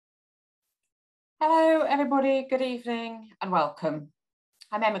Hello everybody, good evening and welcome.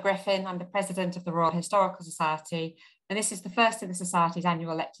 I'm Emma Griffin, I'm the President of the Royal Historical Society, and this is the first of the Society's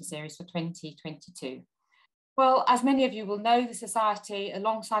annual lecture series for 2022. Well, as many of you will know, the Society,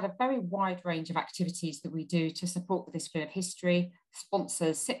 alongside a very wide range of activities that we do to support the discipline of history,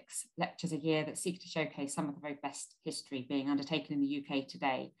 sponsors 6 lectures a year that seek to showcase some of the very best history being undertaken in the UK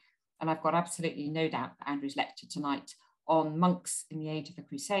today. And I've got absolutely no doubt that Andrew's lecture tonight on monks in the age of the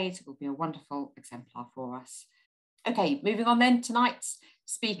Crusades will be a wonderful exemplar for us. Okay, moving on then, tonight's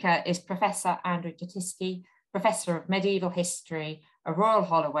speaker is Professor Andrew Jotischky, Professor of Medieval History at Royal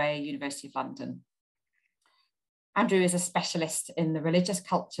Holloway, University of London. Andrew is a specialist in the religious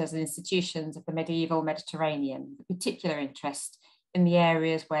cultures and institutions of the medieval Mediterranean, with particular interest in the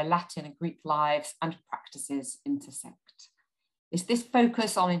areas where Latin and Greek lives and practices intersect. It's this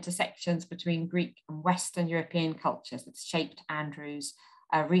focus on intersections between Greek and Western European cultures that's shaped Andrew's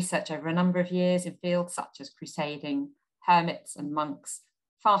research over a number of years in fields such as crusading, hermits and monks,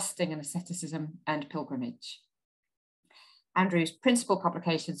 fasting and asceticism, and pilgrimage. Andrew's principal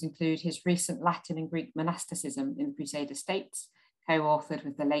publications include his recent Latin and Greek monasticism in the Crusader states, co-authored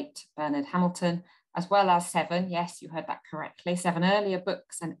with the late Bernard Hamilton, as well as 7, yes, you heard that correctly, 7 earlier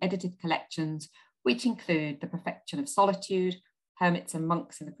books and edited collections, which include The Perfection of Solitude, Hermits and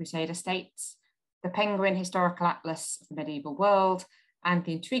Monks in the Crusader States, the Penguin Historical Atlas of the Medieval World, and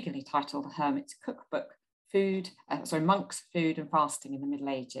the intriguingly titled The Hermit's Cookbook, Monks, Food and Fasting in the Middle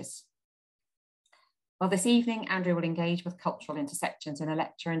Ages. Well, this evening, Andrew will engage with cultural intersections in a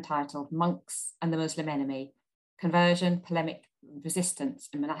lecture entitled Monks and the Muslim Enemy, Conversion, Polemic, Resistance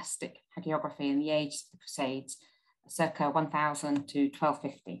in Monastic Hagiography in the Age of the Crusades, circa 1000 to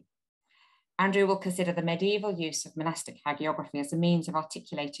 1250. Andrew will consider the medieval use of monastic hagiography as a means of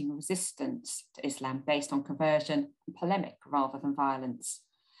articulating resistance to Islam based on conversion and polemic rather than violence.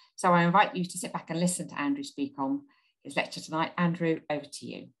 So I invite you to sit back and listen to Andrew speak on his lecture tonight. Andrew, over to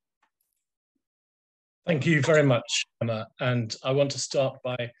you. Thank you very much, Emma. And I want to start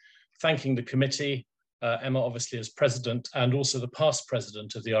by thanking the committee, Emma obviously as president, and also the past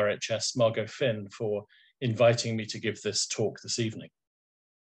president of the RHS, Margot Finn, for inviting me to give this talk this evening.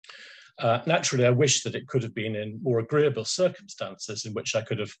 Naturally, I wish that it could have been in more agreeable circumstances in which I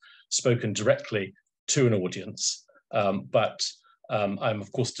could have spoken directly to an audience, but I'm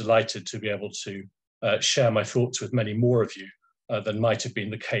of course delighted to be able to share my thoughts with many more of you than might have been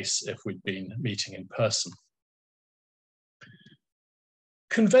the case if we'd been meeting in person.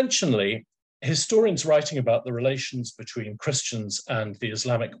 Conventionally, historians writing about the relations between Christians and the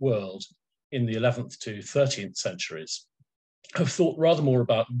Islamic world in the 11th to 13th centuries have thought rather more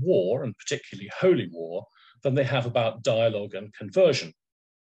about war, and particularly holy war, than they have about dialogue and conversion.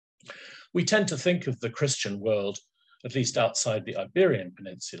 We tend to think of the Christian world, at least outside the Iberian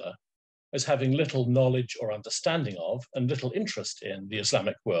Peninsula, as having little knowledge or understanding of and little interest in the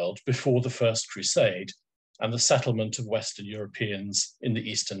Islamic world before the First Crusade and the settlement of Western Europeans in the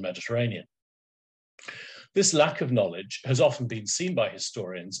Eastern Mediterranean. This lack of knowledge has often been seen by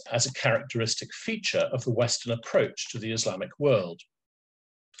historians as a characteristic feature of the Western approach to the Islamic world.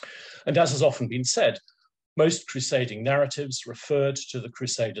 And as has often been said, most crusading narratives referred to the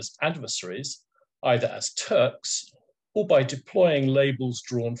Crusaders' adversaries either as Turks or by deploying labels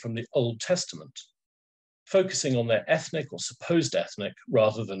drawn from the Old Testament, focusing on their ethnic or supposed ethnic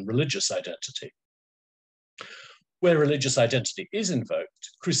rather than religious identity. Where religious identity is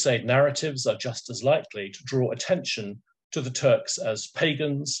invoked, crusade narratives are just as likely to draw attention to the Turks as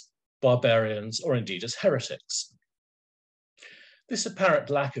pagans, barbarians, or indeed as heretics. This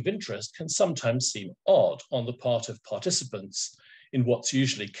apparent lack of interest can sometimes seem odd on the part of participants in what's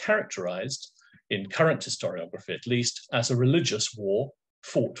usually characterized, in current historiography at least, as a religious war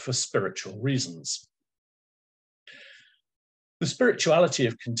fought for spiritual reasons. The spirituality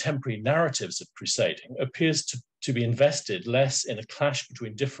of contemporary narratives of crusading appears to be invested less in a clash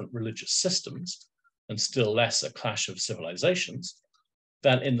between different religious systems, and still less a clash of civilizations,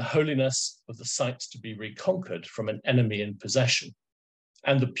 than in the holiness of the sites to be reconquered from an enemy in possession,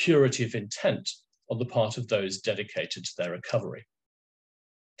 and the purity of intent on the part of those dedicated to their recovery.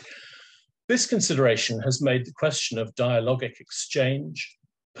 This consideration has made the question of dialogic exchange,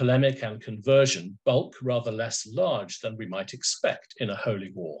 polemic and conversion bulk rather less large than we might expect in a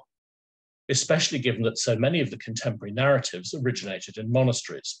holy war, especially given that so many of the contemporary narratives originated in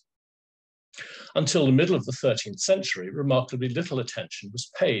monasteries. Until the middle of the 13th century, remarkably little attention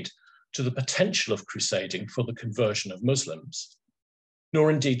was paid to the potential of crusading for the conversion of Muslims, nor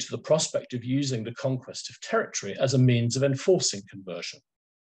indeed to the prospect of using the conquest of territory as a means of enforcing conversion.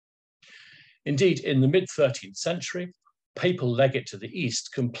 Indeed, in the mid-13th century, papal legate to the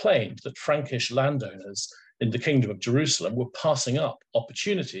east complained that Frankish landowners in the Kingdom of Jerusalem were passing up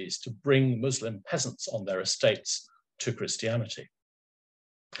opportunities to bring Muslim peasants on their estates to Christianity.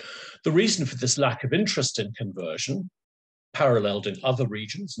 The reason for this lack of interest in conversion, paralleled in other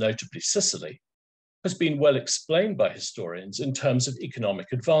regions, notably Sicily, has been well explained by historians in terms of economic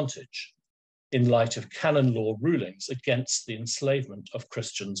advantage, in light of canon law rulings against the enslavement of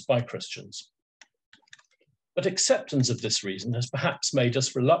Christians by Christians. But acceptance of this reason has perhaps made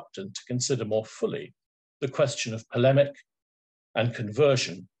us reluctant to consider more fully the question of polemic and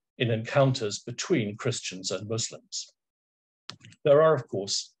conversion in encounters between Christians and Muslims. There are, of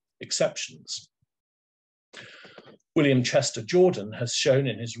course, exceptions. William Chester Jordan has shown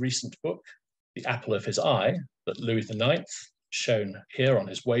in his recent book, The Apple of His Eye, that Louis IX, shown here on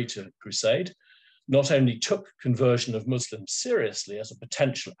his way to crusade, not only took conversion of Muslims seriously as a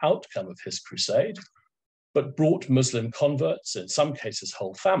potential outcome of his crusade, but brought Muslim converts, in some cases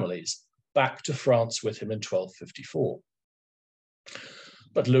whole families, back to France with him in 1254.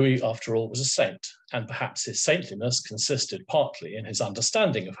 But Louis, after all, was a saint, and perhaps his saintliness consisted partly in his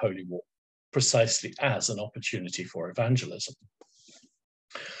understanding of holy war, precisely as an opportunity for evangelism.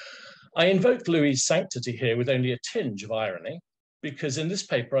 I invoke Louis' sanctity here with only a tinge of irony, because in this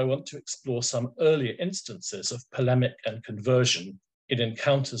paper I want to explore some earlier instances of polemic and conversion in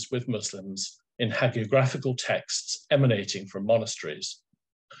encounters with Muslims in hagiographical texts emanating from monasteries,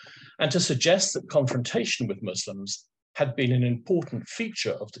 and to suggest that confrontation with Muslims had been an important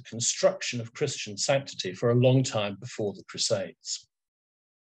feature of the construction of Christian sanctity for a long time before the Crusades.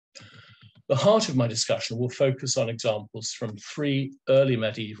 The heart of my discussion will focus on examples from 3 early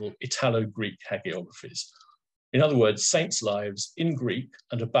medieval Italo-Greek hagiographies. In other words, saints' lives in Greek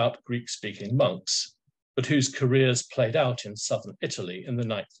and about Greek-speaking monks, but whose careers played out in southern Italy in the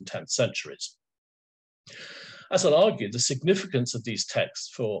 9th and 10th centuries. As I'll argue, the significance of these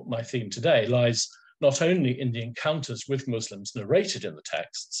texts for my theme today lies not only in the encounters with Muslims narrated in the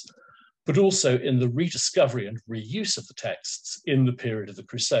texts, but also in the rediscovery and reuse of the texts in the period of the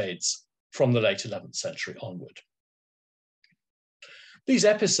Crusades, from the late 11th century onward. These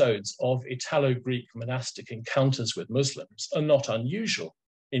episodes of Italo-Greek monastic encounters with Muslims are not unusual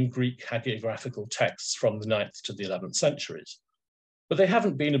in Greek hagiographical texts from the 9th to the 11th centuries, but they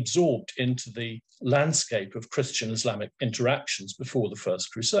haven't been absorbed into the landscape of Christian-Islamic interactions before the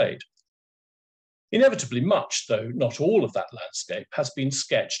First Crusade. Inevitably much, though not all of that landscape, has been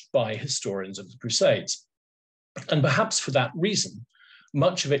sketched by historians of the Crusades. And perhaps for that reason,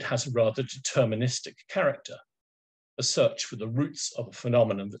 much of it has a rather deterministic character, a search for the roots of a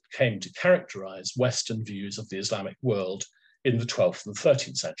phenomenon that came to characterize Western views of the Islamic world in the 12th and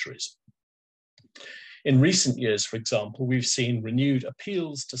 13th centuries. In recent years, for example, we've seen renewed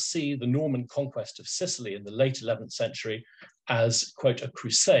appeals to see the Norman conquest of Sicily in the late 11th century as, quote, a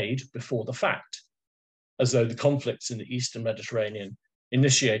crusade before the fact, as though the conflicts in the Eastern Mediterranean,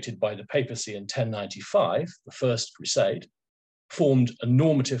 initiated by the papacy in 1095, the First Crusade, formed a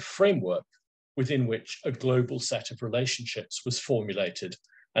normative framework within which a global set of relationships was formulated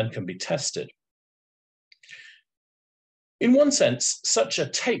and can be tested. In one sense, such a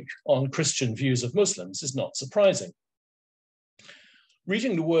take on Christian views of Muslims is not surprising.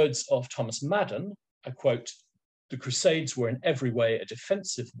 Reading the words of Thomas Madden, I quote, "The Crusades were in every way a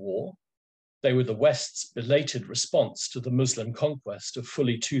defensive war. They were the West's belated response to the Muslim conquest of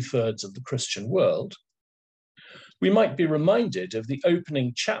fully 2/3 of the Christian world. We might be reminded of the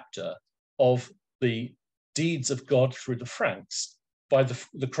opening chapter of the Deeds of God through the Franks by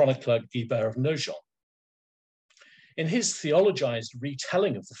the chronicler Guibert of Nogent. In his theologized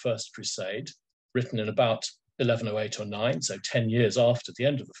retelling of the First Crusade, written in about 1108 or 9, so 10 years after the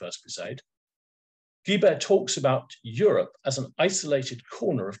end of the First Crusade, Guibert talks about Europe as an isolated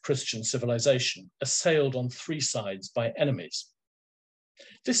corner of Christian civilization, assailed on 3 sides by enemies.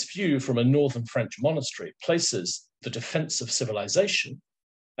 This view from a northern French monastery places the defense of civilization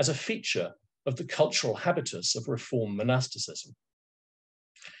as a feature of the cultural habitus of Reformed monasticism.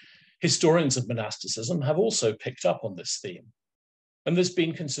 Historians of monasticism have also picked up on this theme, and there's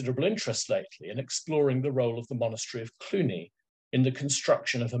been considerable interest lately in exploring the role of the monastery of Cluny in the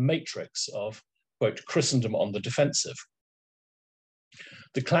construction of a matrix of, quote, Christendom on the defensive.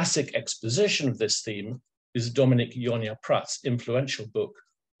 The classic exposition of this theme is Dominique Yonia-Pratt's influential book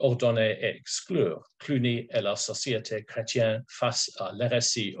Ordonner et exclure, Cluny et la société chrétienne face à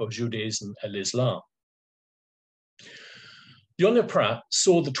l'hérésie, au judaïsme et l'islam. Yonia-Pratt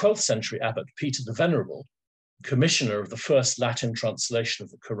saw the 12th century abbot Peter the Venerable, commissioner of the first Latin translation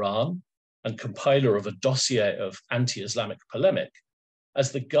of the Quran and compiler of a dossier of anti-Islamic polemic,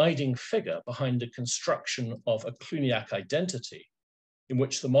 as the guiding figure behind the construction of a Cluniac identity, in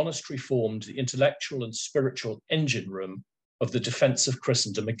which the monastery formed the intellectual and spiritual engine room of the defense of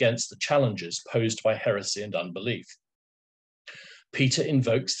Christendom against the challenges posed by heresy and unbelief. Peter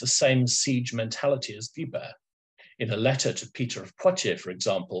invokes the same siege mentality as Guibert, in a letter to Peter of Poitiers, for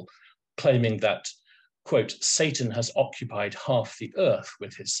example, claiming that, quote, Satan has occupied half the earth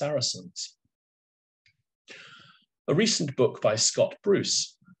with his Saracens. A recent book by Scott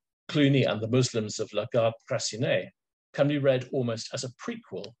Bruce, Cluny and the Muslims of La Garde Prasinée, can be read almost as a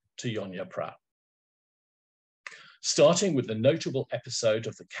prequel to Ionia Pra. Starting with the notable episode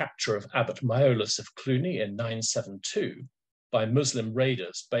of the capture of Abbot Maiolus of Cluny in 972 by Muslim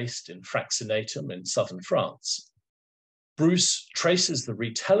raiders based in Fraxinetum in southern France, Bruce traces the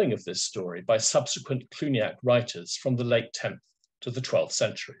retelling of this story by subsequent Cluniac writers from the late 10th to the 12th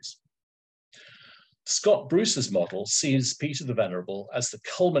centuries. Scott Bruce's model sees Peter the Venerable as the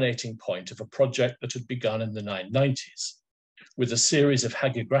culminating point of a project that had begun in the 990s, with a series of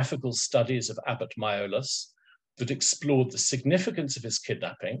hagiographical studies of Abbot Maiolus that explored the significance of his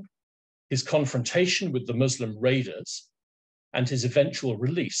kidnapping, his confrontation with the Muslim raiders, and his eventual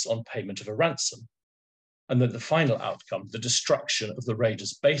release on payment of a ransom, and then the final outcome, the destruction of the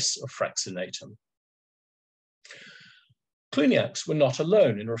raiders' base of Fraxinetum. Cluniacs were not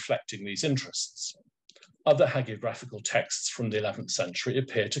alone in reflecting these interests. Other hagiographical texts from the 11th century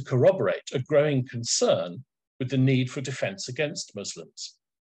appear to corroborate a growing concern with the need for defense against Muslims.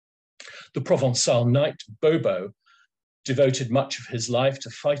 The Provençal knight Bobo devoted much of his life to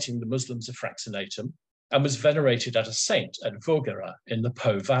fighting the Muslims of Fraxinetum and was venerated as a saint at Vaugirard in the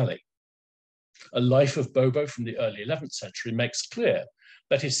Po Valley. A life of Bobo from the early 11th century makes clear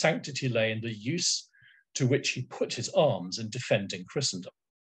that his sanctity lay in the use to which he put his arms in defending Christendom.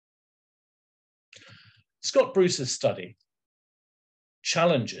 Scott Bruce's study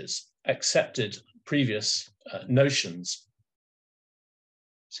challenges accepted previous notions.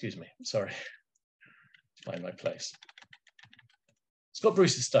 Excuse me, sorry, find my place. Scott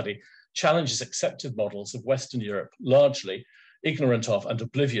Bruce's study challenges accepted models of Western Europe, largely ignorant of and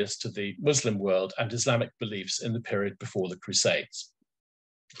oblivious to the Muslim world and Islamic beliefs in the period before the Crusades.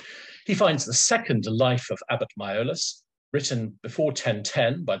 He finds the second life of Abbot Maiolus, written before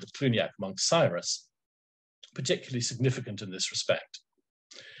 1010 by the Cluniac monk Cyrus, particularly significant in this respect.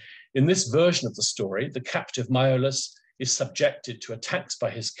 In this version of the story, the captive Maiolus is subjected to attacks by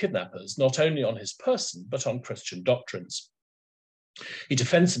his kidnappers, not only on his person, but on Christian doctrines. He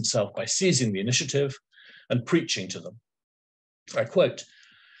defends himself by seizing the initiative and preaching to them. I quote,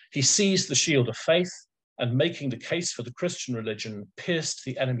 "He seized the shield of faith and, making the case for the Christian religion, pierced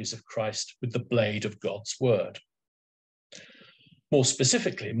the enemies of Christ with the blade of God's word." More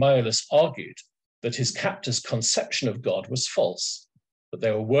specifically, Maiolus argued that his captors' conception of God was false, that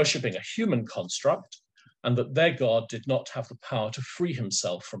they were worshipping a human construct, and that their God did not have the power to free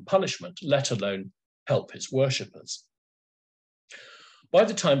himself from punishment, let alone help his worshippers. By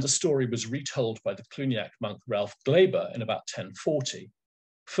the time the story was retold by the Cluniac monk Ralph Glaber in about 1040,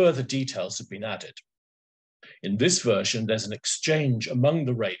 further details have been added. In this version, there's an exchange among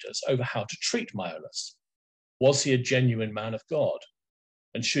the raiders over how to treat Maiolus. Was he a genuine man of God?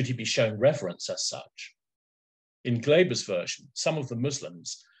 And should he be shown reverence as such? In Glaber's version, some of the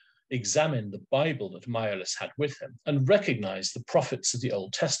Muslims examined the Bible that Maiolus had with him and recognized the prophets of the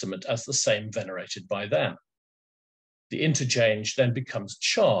Old Testament as the same venerated by them. The interchange then becomes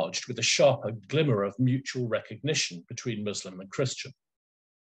charged with a sharper glimmer of mutual recognition between Muslim and Christian.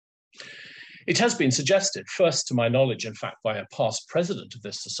 It has been suggested, first to my knowledge, in fact, by a past president of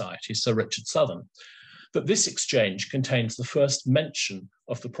this society, Sir Richard Southern, that this exchange contains the first mention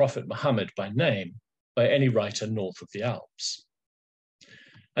of the Prophet Muhammad by name by any writer north of the Alps.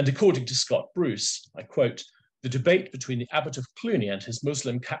 And according to Scott Bruce, I quote, "The debate between the Abbot of Cluny and his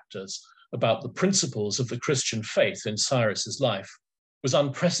Muslim captors about the principles of the Christian faith in Cyrus's life was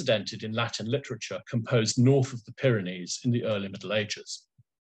unprecedented in Latin literature composed north of the Pyrenees in the early Middle Ages."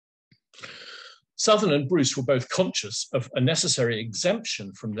 Southern and Bruce were both conscious of a necessary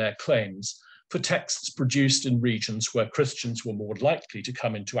exemption from their claims for texts produced in regions where Christians were more likely to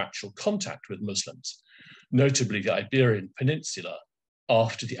come into actual contact with Muslims, notably the Iberian Peninsula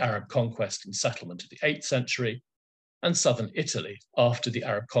after the Arab conquest and settlement of the 8th century, and southern Italy after the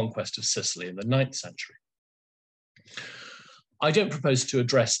Arab conquest of Sicily in the 9th century. I don't propose to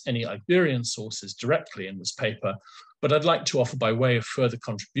address any Iberian sources directly in this paper, but I'd like to offer, by way of further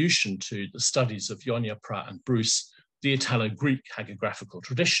contribution to the studies of Ionia Pra and Bruce, the Italo-Greek hagiographical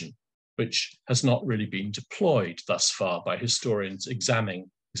tradition, which has not really been deployed thus far by historians examining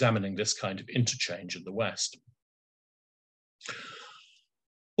this kind of interchange in the West.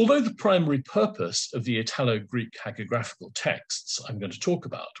 Although the primary purpose of the Italo-Greek hagiographical texts I'm going to talk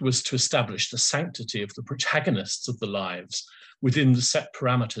about was to establish the sanctity of the protagonists of the lives within the set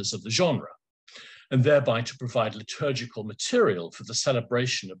parameters of the genre, and thereby to provide liturgical material for the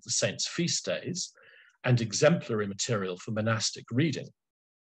celebration of the saints' feast days and exemplary material for monastic reading,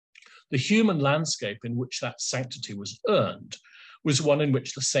 the human landscape in which that sanctity was earned was one in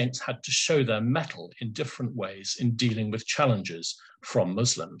which the saints had to show their mettle in different ways in dealing with challenges from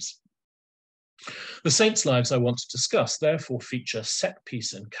Muslims. The saints' lives I want to discuss therefore feature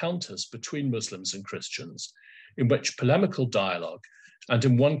set-piece encounters between Muslims and Christians, in which polemical dialogue and,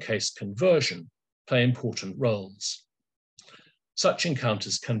 in one case, conversion play important roles. Such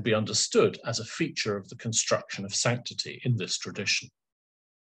encounters can be understood as a feature of the construction of sanctity in this tradition.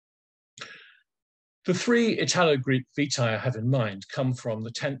 The three Italo-Greek vitae I have in mind come from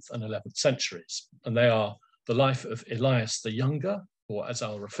the 10th and 11th centuries, and they are the life of Elias the Younger, or as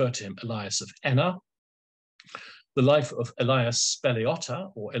I'll refer to him, Elias of Enna, the life of Elias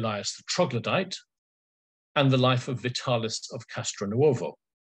Speliotta, or Elias the Troglodyte, and the life of Vitalis of Castronuovo.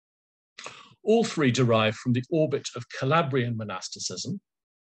 All three derive from the orbit of Calabrian monasticism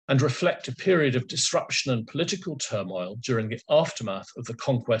and reflect a period of disruption and political turmoil during the aftermath of the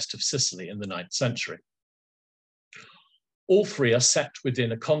conquest of Sicily in the 9th century. All three are set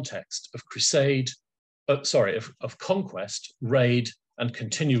within a context of of conquest, raid, and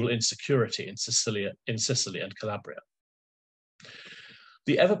continual insecurity in Sicily and Calabria.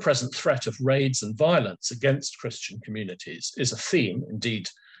 The ever-present threat of raids and violence against Christian communities is a theme, indeed,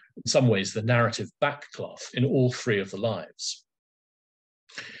 in some ways, the narrative backcloth in all three of the lives.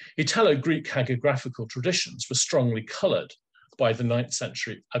 Italo-Greek hagiographical traditions were strongly coloured by the 9th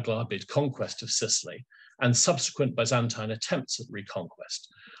century Aghlabid conquest of Sicily and subsequent Byzantine attempts at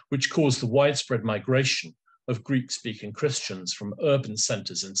reconquest, which caused the widespread migration of Greek-speaking Christians from urban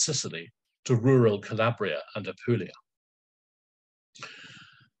centres in Sicily to rural Calabria and Apulia.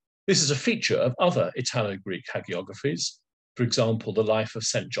 This is a feature of other Italo-Greek hagiographies, for example, the life of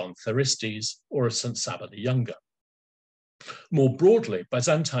St. John Theristes or of St. Saba the Younger. More broadly,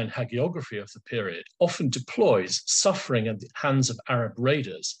 Byzantine hagiography of the period often deploys suffering at the hands of Arab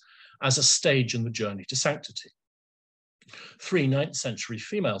raiders as a stage in the journey to sanctity. Three 9th century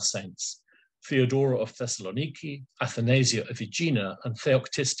female saints, Theodora of Thessaloniki, Athanasia of Aegina, and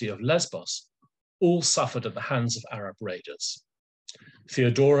Theoctiste of Lesbos, all suffered at the hands of Arab raiders.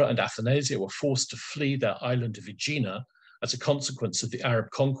 Theodora and Athanasia were forced to flee their island of Aegina as a consequence of the Arab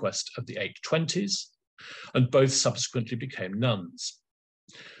conquest of the 820s, and both subsequently became nuns.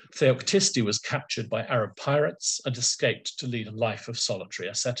 Theoctiste was captured by Arab pirates and escaped to lead a life of solitary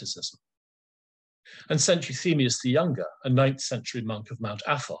asceticism. And St. Euthemius the Younger, a 9th century monk of Mount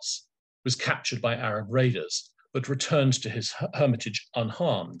Athos, was captured by Arab raiders, but returned to his hermitage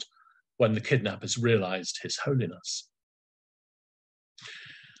unharmed when the kidnappers realized his holiness.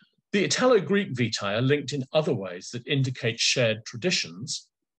 The Italo-Greek vitae are linked in other ways that indicate shared traditions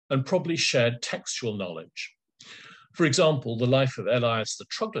and probably shared textual knowledge. For example, the life of Elias the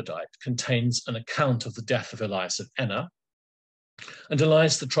Troglodyte contains an account of the death of Elias of Enna, and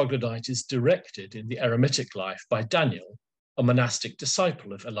Elias the Troglodyte is directed in the eremitic life by Daniel, a monastic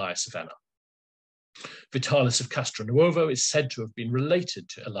disciple of Elias of Enna. Vitalis of Castronuovo is said to have been related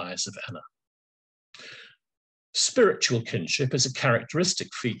to Elias of Enna. Spiritual kinship is a characteristic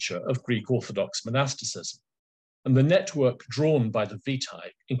feature of Greek Orthodox monasticism, and the network drawn by the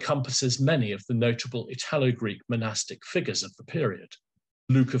vitae encompasses many of the notable Italo-Greek monastic figures of the period: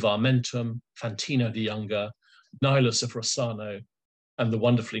 Luke of Armentum, Fantino the Younger, Nilus of Rossano, and the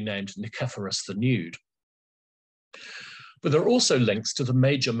wonderfully named Nicephorus the Nude. But there are also links to the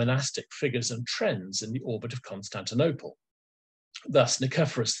major monastic figures and trends in the orbit of Constantinople. Thus,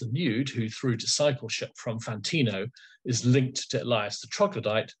 Nicephorus the Nude, who through discipleship from Fantino is linked to Elias the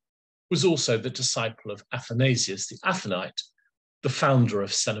Troglodyte, was also the disciple of Athanasius the Athenite, the founder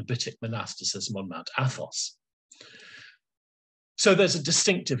of Cenobitic monasticism on Mount Athos. So there's a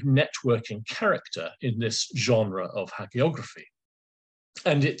distinctive networking character in this genre of hagiography,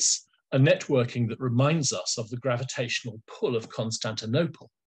 and it's a networking that reminds us of the gravitational pull of Constantinople.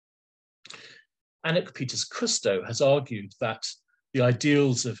 Anik Peters Kusto has argued that the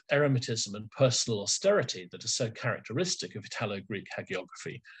ideals of eremitism and personal austerity that are so characteristic of Italo-Greek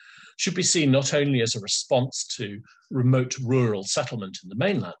hagiography should be seen not only as a response to remote rural settlement in the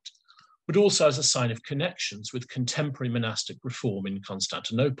mainland, but also as a sign of connections with contemporary monastic reform in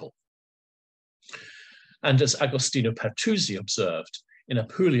Constantinople. And as Agostino Pertusi observed, in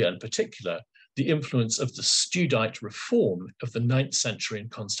Apulia in particular, the influence of the Studite reform of the 9th century in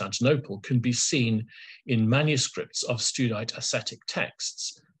Constantinople can be seen in manuscripts of Studite ascetic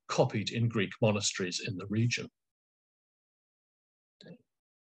texts copied in Greek monasteries in the region.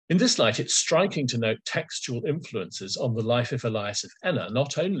 In this light, it's striking to note textual influences on the life of Elias of Enna,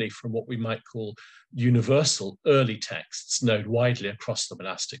 not only from what we might call universal early texts known widely across the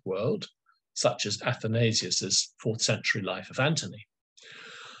monastic world, such as Athanasius's 4th century life of Antony,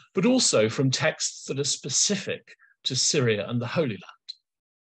 but also from texts that are specific to Syria and the Holy Land.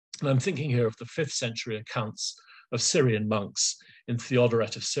 And I'm thinking here of the 5th century accounts of Syrian monks in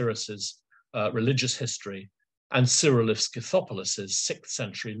Theodoret of Cyrus's religious history and Cyril of Scythopolis's 6th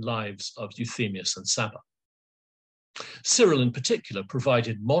century lives of Euthemius and Saba. Cyril in particular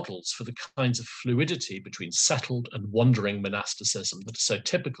provided models for the kinds of fluidity between settled and wandering monasticism that are so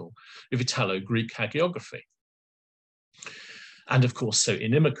typical of Italo-Greek hagiography, and of course so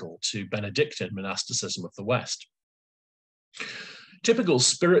inimical to Benedictine monasticism of the West. Typical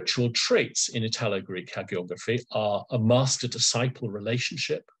spiritual traits in Italo-Greek hagiography are a master-disciple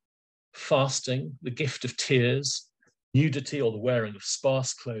relationship, fasting, the gift of tears, nudity or the wearing of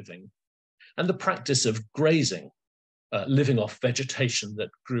sparse clothing, and the practice of grazing, living off vegetation that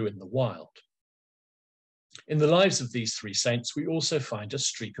grew in the wild. In the lives of these three saints, we also find a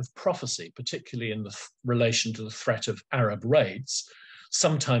streak of prophecy, particularly in the relation to the threat of Arab raids,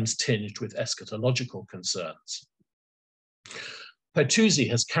 sometimes tinged with eschatological concerns. Pertusi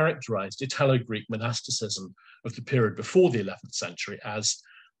has characterized Italo-Greek monasticism of the period before the 11th century as,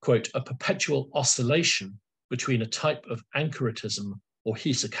 quote, a perpetual oscillation between a type of anchoritism or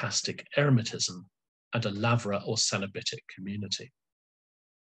hesychastic eremitism and a lavra or cenobitic community.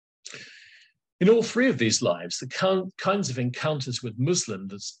 In all three of these lives, the kinds of encounters with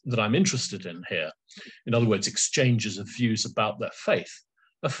Muslims that I'm interested in here, in other words, exchanges of views about their faith,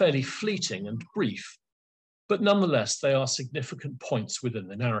 are fairly fleeting and brief, but nonetheless, they are significant points within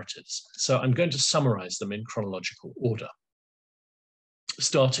the narratives. So I'm going to summarize them in chronological order,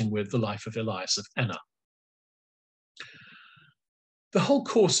 starting with the life of Elias of Enna. The whole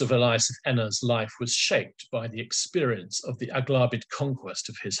course of Elias of Enna's life was shaped by the experience of the Aghlabid conquest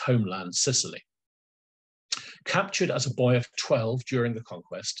of his homeland, Sicily. Captured as a boy of 12 during the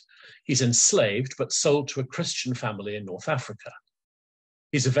conquest, he's enslaved but sold to a Christian family in North Africa.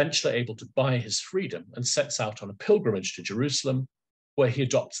 He's eventually able to buy his freedom and sets out on a pilgrimage to Jerusalem, where he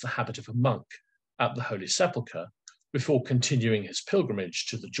adopts the habit of a monk at the Holy Sepulchre before continuing his pilgrimage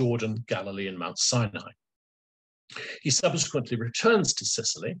to the Jordan, Galilee, and Mount Sinai. He subsequently returns to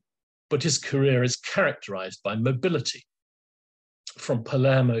Sicily, but his career is characterized by mobility, from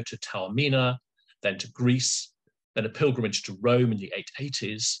Palermo to Taormina, then to Greece, then a pilgrimage to Rome in the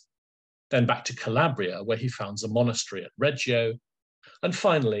 880s, then back to Calabria, where he founds a monastery at Reggio, and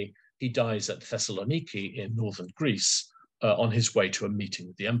finally, he dies at Thessaloniki in northern Greece on his way to a meeting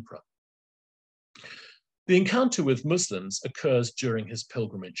with the emperor. The encounter with Muslims occurs during his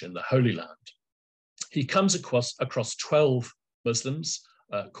pilgrimage in the Holy Land. He comes across 12 Muslims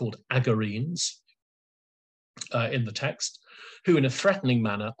called Agarenes in the text, who in a threatening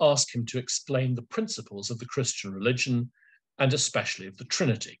manner ask him to explain the principles of the Christian religion and especially of the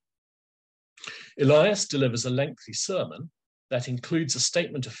Trinity. Elias delivers a lengthy sermon that includes a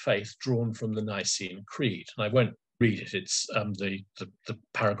statement of faith drawn from the Nicene Creed. And I won't read it, it's the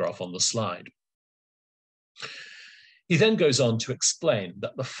paragraph on the slide. He then goes on to explain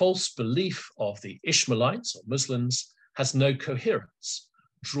that the false belief of the Ishmaelites or Muslims has no coherence,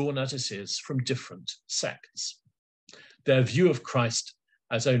 drawn as it is from different sects. Their view of Christ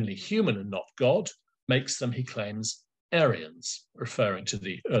as only human and not God makes them, he claims, Arians, referring to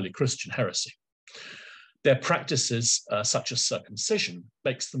the early Christian heresy. Their practices, such as circumcision,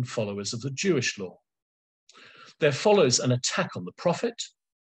 makes them followers of the Jewish law. There follows an attack on the prophet,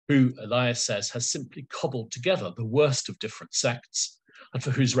 who, Elias says, has simply cobbled together the worst of different sects, and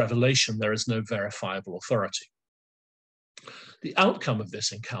for whose revelation there is no verifiable authority. The outcome of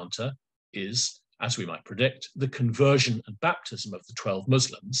this encounter is, as we might predict, the conversion and baptism of the 12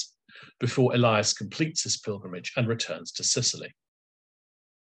 Muslims before Elias completes his pilgrimage and returns to Sicily.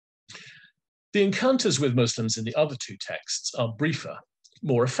 The encounters with Muslims in the other two texts are briefer,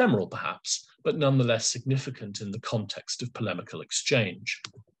 more ephemeral perhaps, but nonetheless significant in the context of polemical exchange.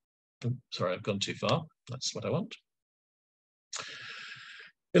 Sorry, I've gone too far. That's what I want.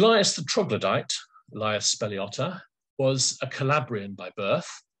 Elias the Troglodyte, Elias Speliota, was a Calabrian by birth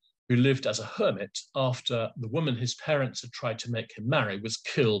who lived as a hermit after the woman his parents had tried to make him marry was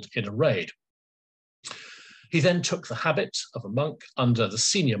killed in a raid. He then took the habit of a monk under the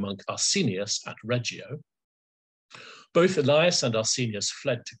senior monk Arsenius at Reggio. Both Elias and Arsenius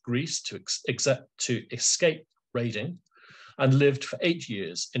fled to Greece to escape raiding and lived for 8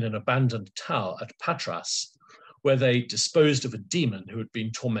 years in an abandoned tower at Patras, where they disposed of a demon who had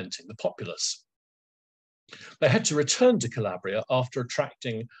been tormenting the populace. They had to return to Calabria after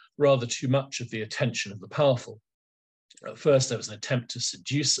attracting rather too much of the attention of the powerful. At first, there was an attempt to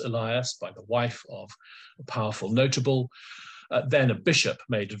seduce Elias by the wife of a powerful notable. Then a bishop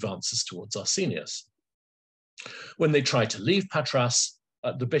made advances towards Arsenius. When they tried to leave Patras,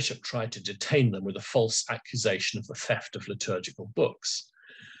 the bishop tried to detain them with a false accusation of the theft of liturgical books.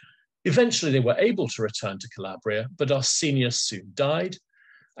 Eventually, they were able to return to Calabria, but Arsenius soon died,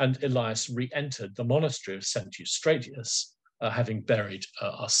 and Elias re-entered the monastery of St. Eustratius, having buried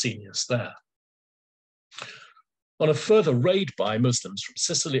Arsenius there. On a further raid by Muslims from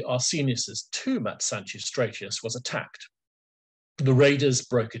Sicily, Arsenius's tomb at St. Eustratius was attacked. The raiders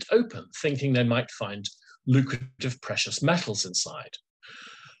broke it open, thinking they might find lucrative precious metals inside.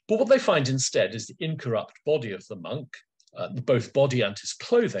 But what they find instead is the incorrupt body of the monk, both body and his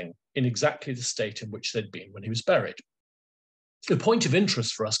clothing, in exactly the state in which they'd been when he was buried. The point of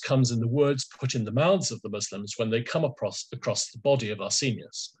interest for us comes in the words put in the mouths of the Muslims when they come across the body of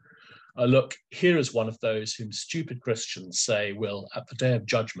Arsenius. Look, here is one of those whom stupid Christians say will, at the day of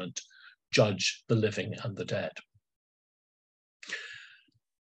judgment, judge the living and the dead.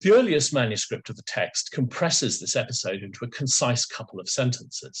 The earliest manuscript of the text compresses this episode into a concise couple of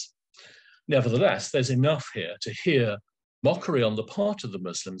sentences. Nevertheless, there's enough here to hear mockery on the part of the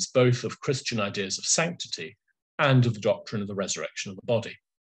Muslims, both of Christian ideas of sanctity and of the doctrine of the resurrection of the body.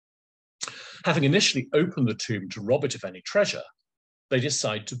 Having initially opened the tomb to rob it of any treasure, they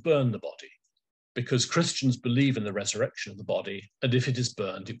decide to burn the body, because Christians believe in the resurrection of the body, and if it is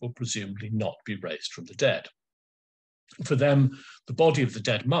burned, it will presumably not be raised from the dead. For them, the body of the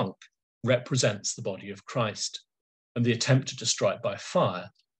dead monk represents the body of Christ, and the attempt to destroy it by fire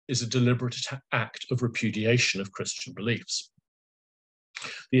is a deliberate act of repudiation of Christian beliefs.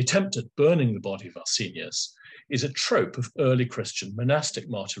 The attempt at burning the body of Arsenius is a trope of early Christian monastic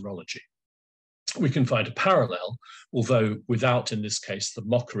martyrology. We can find a parallel, although without, in this case, the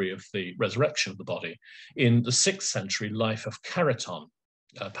mockery of the resurrection of the body, in the 6th century life of Chariton,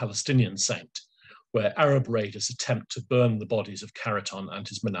 a Palestinian saint, where Arab raiders attempt to burn the bodies of Chariton and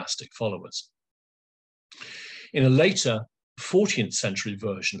his monastic followers. In a later 14th century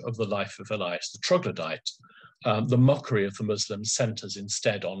version of the life of Elias the Troglodyte, the mockery of the Muslims centers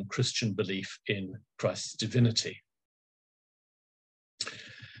instead on Christian belief in Christ's divinity.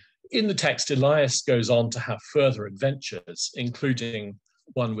 In the text, Elias goes on to have further adventures, including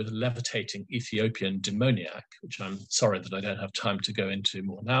one with a levitating Ethiopian demoniac, which I'm sorry that I don't have time to go into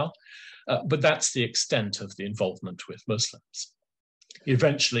more now, but that's the extent of the involvement with Muslims. He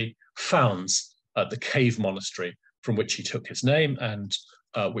eventually founds the cave monastery from which he took his name and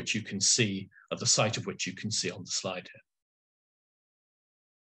which you can see, at the site of which you can see on the slide here.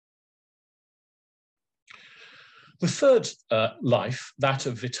 The third life, that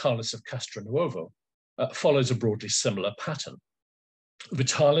of Vitalis of Castronuovo, follows a broadly similar pattern.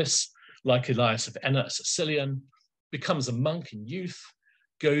 Vitalis, like Elias of Enna, a Sicilian, becomes a monk in youth,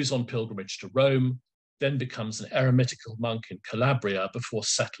 goes on pilgrimage to Rome, then becomes an eremitical monk in Calabria before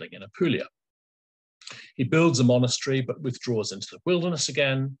settling in Apulia. He builds a monastery but withdraws into the wilderness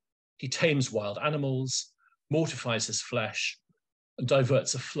again. He tames wild animals, mortifies his flesh, and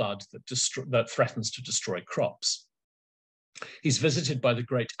diverts a flood that threatens to destroy crops. He's visited by the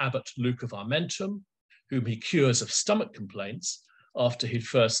great abbot Luke of Armentum, whom he cures of stomach complaints after he'd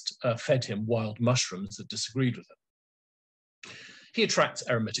first fed him wild mushrooms that disagreed with him. He attracts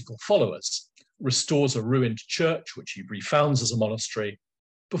eremitical followers, restores a ruined church, which he refounds as a monastery,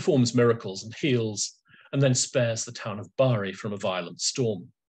 performs miracles and heals, and then spares the town of Bari from a violent storm.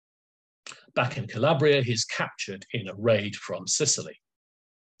 Back in Calabria, he's captured in a raid from Sicily.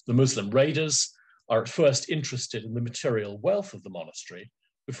 The Muslim raiders are at first interested in the material wealth of the monastery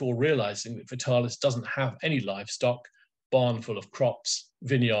before realizing that Vitalis doesn't have any livestock, barn full of crops,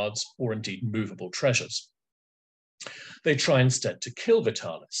 vineyards, or indeed movable treasures. They try instead to kill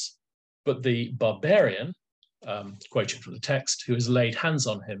Vitalis, but the barbarian, quoted from the text, who has laid hands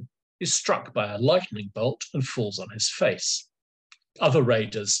on him, is struck by a lightning bolt and falls on his face. Other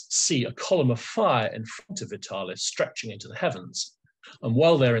raiders see a column of fire in front of Vitalis stretching into the heavens, and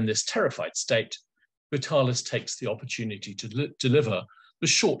while they're in this terrified state, Vitalis takes the opportunity to deliver the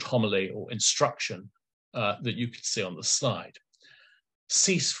short homily or instruction that you can see on the slide.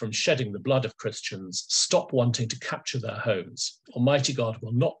 Cease from shedding the blood of Christians, stop wanting to capture their homes. Almighty God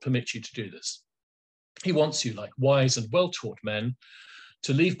will not permit you to do this. He wants you, like wise and well-taught men,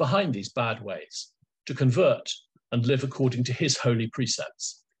 to leave behind these bad ways, to convert, and live according to his holy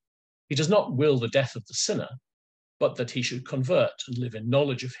precepts. He does not will the death of the sinner, but that he should convert and live in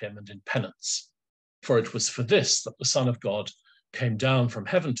knowledge of him and in penance. For it was for this that the Son of God came down from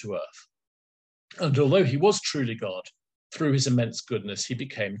heaven to earth. And although he was truly God, through his immense goodness he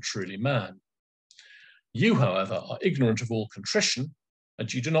became truly man. You, however, are ignorant of all contrition,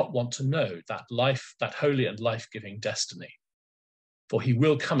 and you do not want to know that life, that holy and life-giving destiny. For he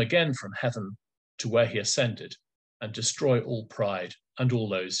will come again from heaven to where he ascended, and destroy all pride and all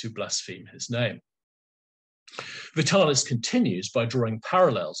those who blaspheme his name. Vitalis continues by drawing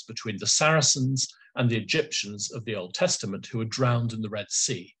parallels between the Saracens and the Egyptians of the Old Testament who were drowned in the Red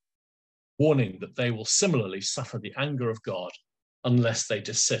Sea, warning that they will similarly suffer the anger of God unless they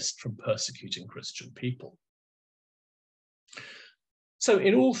desist from persecuting Christian people. So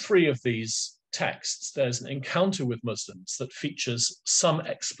in all three of these texts, there's an encounter with Muslims that features some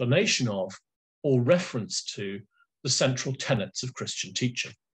explanation of or reference to the central tenets of Christian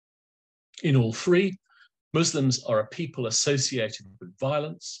teaching. In all three, Muslims are a people associated with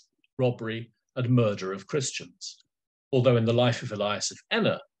violence, robbery, and murder of Christians. Although in the life of Elias of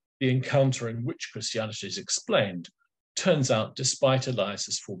Enna, the encounter in which Christianity is explained turns out, despite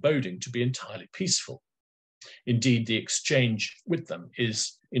Elias's foreboding, to be entirely peaceful. Indeed, the exchange with them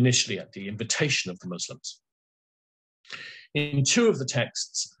is initially at the invitation of the Muslims. In two of the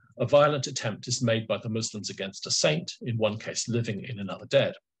texts, a violent attempt is made by the Muslims against a saint, in one case living, in another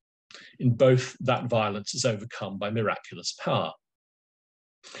dead. In both, that violence is overcome by miraculous power.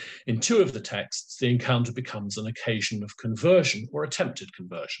 In two of the texts, the encounter becomes an occasion of conversion or attempted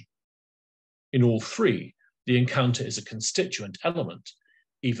conversion. In all three, the encounter is a constituent element,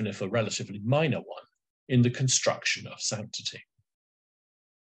 even if a relatively minor one, in the construction of sanctity.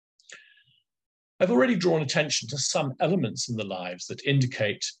 I've already drawn attention to some elements in the lives that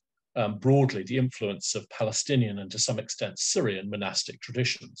indicate broadly the influence of Palestinian and to some extent Syrian monastic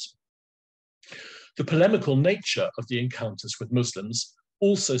traditions. The polemical nature of the encounters with Muslims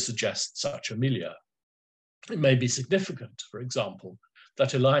also suggests such a milieu. It may be significant, for example,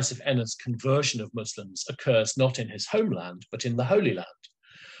 that Elias of Enna's conversion of Muslims occurs not in his homeland, but in the Holy Land,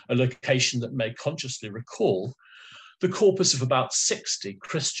 a location that may consciously recall the corpus of about 60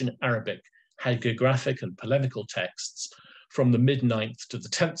 Christian Arabic hagiographic and polemical texts from the mid-9th to the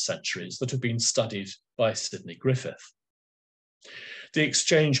 10th centuries that have been studied by Sidney Griffith. The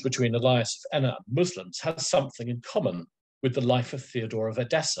exchange between Elias of Enna and Muslims has something in common with the life of Theodore of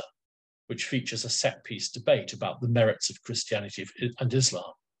Edessa, which features a set-piece debate about the merits of Christianity and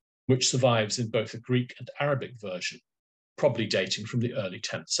Islam, which survives in both a Greek and Arabic version, probably dating from the early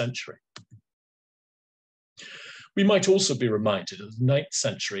 10th century. We might also be reminded of the 9th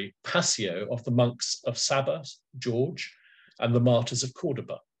century Passio of the monks of Saba, George, and the martyrs of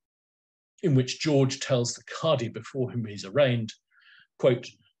Cordoba, in which George tells the Qadi before whom he's arraigned, quote,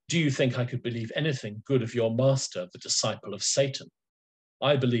 "Do you think I could believe anything good of your master, the disciple of Satan?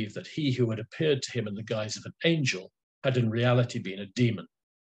 I believe that he who had appeared to him in the guise of an angel had in reality been a demon.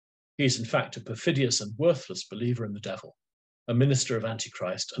 He is in fact a perfidious and worthless believer in the devil, a minister of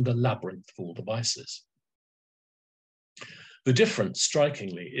Antichrist and a labyrinth of all the vices." The difference,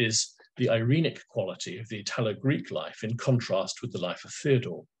 strikingly, is the irenic quality of the Italo-Greek life in contrast with the life of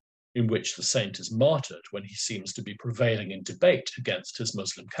Theodore, in which the saint is martyred when he seems to be prevailing in debate against his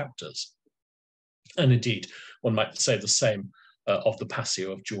Muslim captors. And indeed, one might say the same of the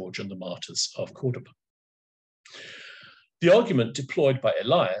Passio of George and the martyrs of Cordoba. The argument deployed by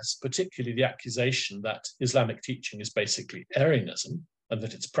Elias, particularly the accusation that Islamic teaching is basically Arianism and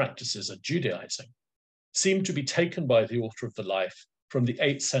that its practices are Judaizing, seemed to be taken by the author of the life from the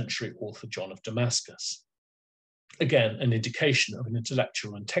 8th century author John of Damascus. Again, an indication of an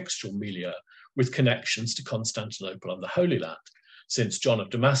intellectual and textual milieu with connections to Constantinople and the Holy Land, since John of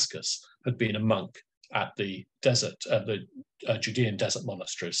Damascus had been a monk at the Judean desert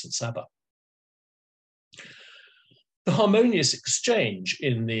monastery of St. Saba. The harmonious exchange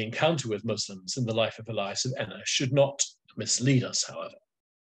in the encounter with Muslims in the life of Elias of Enna should not mislead us, however.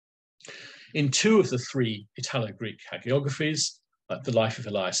 In two of the three Italo-Greek hagiographies, the life of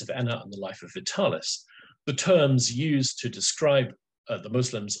Elias of Enna and the life of Vitalis, the terms used to describe the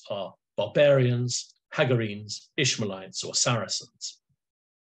Muslims are barbarians, Hagarenes, Ishmaelites, or Saracens.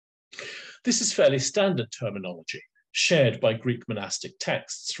 This is fairly standard terminology, shared by Greek monastic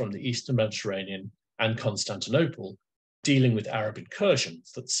texts from the Eastern Mediterranean and Constantinople, dealing with Arab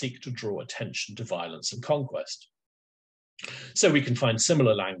incursions that seek to draw attention to violence and conquest. So we can find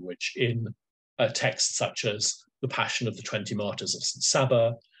similar language in texts such as the Passion of the 20 Martyrs of St.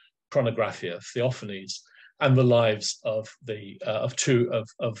 Saba, Chronographia of Theophanes, and the lives of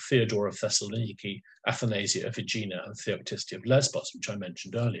Theodore of Thessaloniki, Athanasia of Aegina, and Theoctiste of Lesbos, which I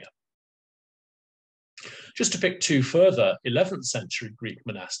mentioned earlier. Just to pick two further 11th century Greek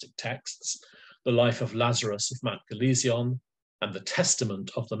monastic texts, the life of Lazarus of Mount Galesion and the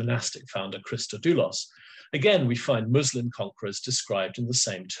testament of the monastic founder Christodoulos, again we find Muslim conquerors described in the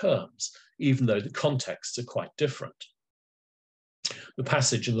same terms, even though the contexts are quite different. The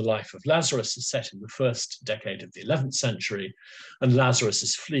passage in the life of Lazarus is set in the first decade of the 11th century, and Lazarus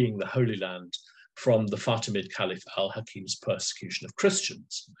is fleeing the Holy Land from the Fatimid Caliph al-Hakim's persecution of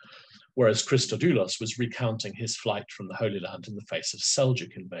Christians, whereas Christodoulos was recounting his flight from the Holy Land in the face of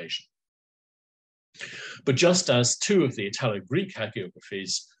Seljuk invasion. But just as two of the Italo-Greek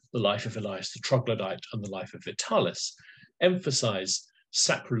hagiographies, the life of Elias the Troglodyte and the life of Vitalis, emphasize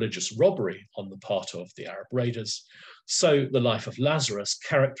sacrilegious robbery on the part of the Arab raiders, so the life of Lazarus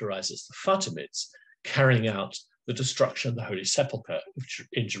characterizes the Fatimids carrying out the destruction of the Holy Sepulchre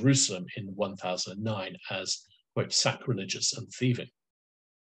in Jerusalem in 1009 as, quote, sacrilegious and thieving.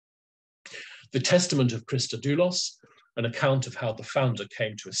 The Testament of Christodoulos, an account of how the founder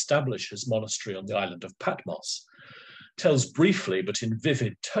came to establish his monastery on the island of Patmos, tells briefly but in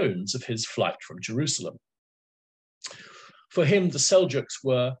vivid tones of his flight from Jerusalem. For him, the Seljuks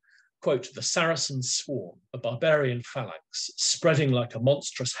were, quote, the Saracen swarm, a barbarian phalanx, spreading like a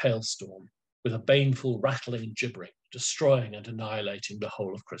monstrous hailstorm, with a baneful rattling and gibbering, destroying and annihilating the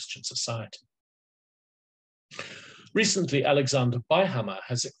whole of Christian society. Recently, Alexander Byhammer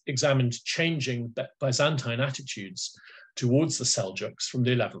has examined changing Byzantine attitudes towards the Seljuks from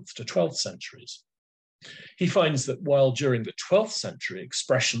the 11th to 12th centuries. He finds that while during the 12th century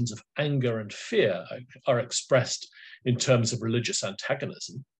expressions of anger and fear are expressed in terms of religious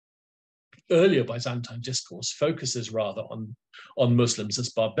antagonism, earlier Byzantine discourse focuses rather on Muslims as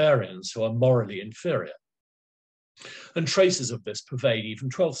barbarians who are morally inferior. And traces of this pervade even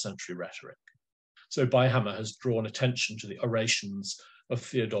 12th century rhetoric. So Byhammer has drawn attention to the orations of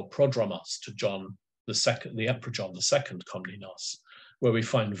Theodore Prodromos to the Emperor John II Komnenos, where we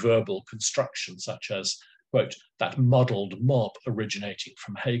find verbal construction such as, quote, that muddled mob originating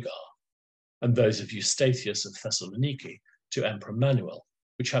from Hagar, and those of Eustathius of Thessaloniki to Emperor Manuel,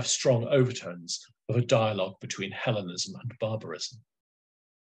 which have strong overtones of a dialogue between Hellenism and barbarism.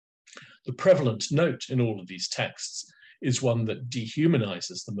 The prevalent note in all of these texts is one that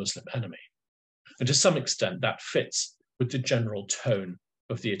dehumanizes the Muslim enemy. And to some extent, that fits with the general tone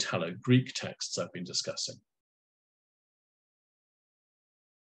of the Italo-Greek texts I've been discussing.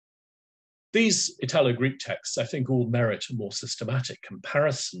 These Italo-Greek texts, I think, all merit a more systematic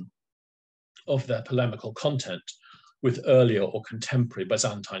comparison of their polemical content with earlier or contemporary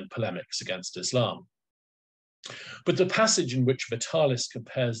Byzantine polemics against Islam. But the passage in which Vitalis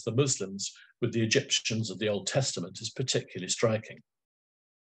compares the Muslims with the Egyptians of the Old Testament is particularly striking.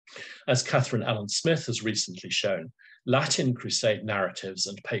 As Catherine Allen Smith has recently shown, Latin crusade narratives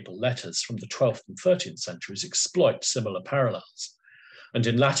and papal letters from the 12th and 13th centuries exploit similar parallels. And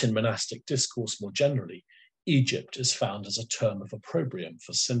in Latin monastic discourse more generally, Egypt is found as a term of opprobrium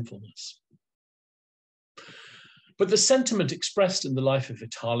for sinfulness. But the sentiment expressed in the life of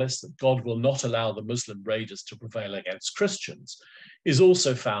Vitalis that God will not allow the Muslim raiders to prevail against Christians is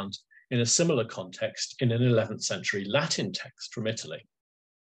also found in a similar context in an 11th century Latin text from Italy.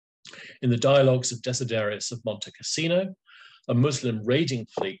 In the dialogues of Desiderius of Monte Cassino, a Muslim raiding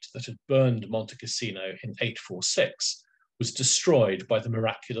fleet that had burned Monte Cassino in 846 was destroyed by the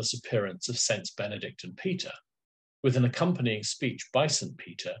miraculous appearance of Saints Benedict and Peter, with an accompanying speech by St.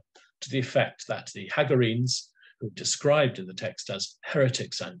 Peter to the effect that the Hagarenes, who are described in the text as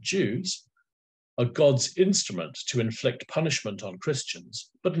heretics and Jews, are God's instrument to inflict punishment on Christians,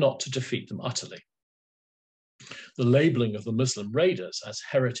 but not to defeat them utterly. The labeling of the Muslim raiders as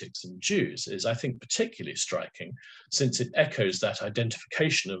heretics and Jews is, I think, particularly striking, since it echoes that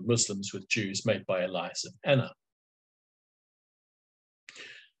identification of Muslims with Jews made by Elias of Enna.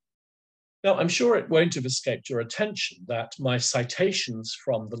 Now, I'm sure it won't have escaped your attention that my citations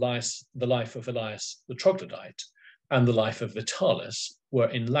from the life of Elias the Troglodyte and the life of Vitalis were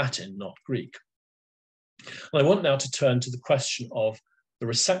in Latin, not Greek. And I want now to turn to the question of the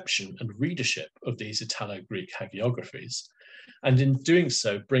reception and readership of these Italo-Greek hagiographies, and in doing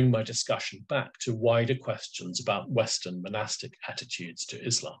so, bring my discussion back to wider questions about Western monastic attitudes to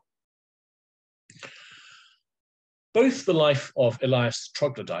Islam. Both the life of Elias the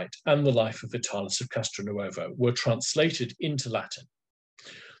Troglodyte and the life of Vitalis of Castronuovo were translated into Latin.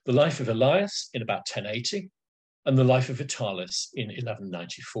 The life of Elias in about 1080, and the life of Vitalis in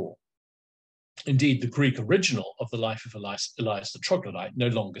 1194. Indeed, the Greek original of the life of Elias the Troglodyte no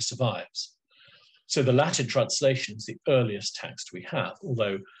longer survives. So the Latin translation is the earliest text we have,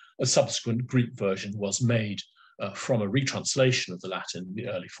 although a subsequent Greek version was made from a retranslation of the Latin in the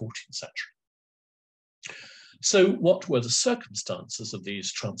early 14th century. So what were the circumstances of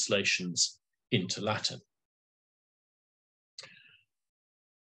these translations into Latin?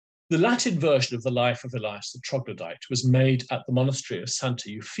 The Latin version of the life of Elias the Troglodyte was made at the monastery of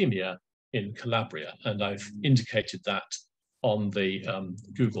Santa Euphemia in Calabria, and I've indicated that on the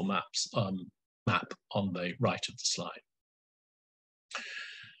Google Maps map on the right of the slide.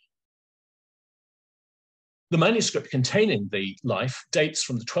 The manuscript containing the life dates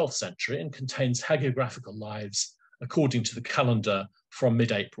from the 12th century and contains hagiographical lives according to the calendar from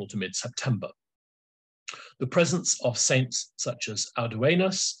mid-April to mid-September. The presence of saints such as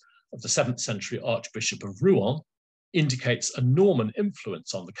Auduenus, of the 7th century Archbishop of Rouen, indicates a Norman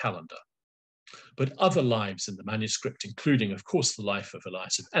influence on the calendar. But other lives in the manuscript, including, of course, the life of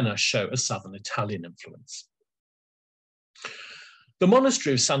Elias of Enna, show a southern Italian influence. The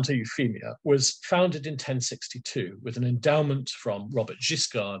monastery of Santa Euphemia was founded in 1062 with an endowment from Robert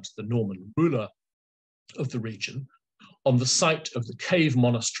Guiscard, the Norman ruler of the region, on the site of the cave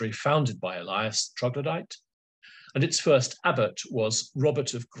monastery founded by Elias the Troglodyte, and its first abbot was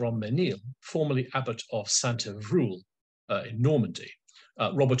Robert of Grandmesnil, formerly abbot of Saint-Evroul in Normandy.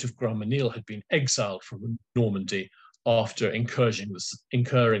 Robert of Grandmesnil had been exiled from Normandy after incurring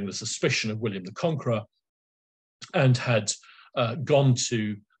the suspicion of William the Conqueror, and had gone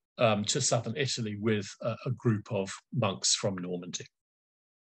to southern Italy with a group of monks from Normandy.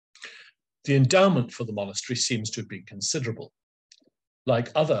 The endowment for the monastery seems to have been considerable.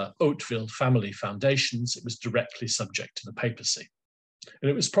 Like other Hauteville family foundations, it was directly subject to the papacy. And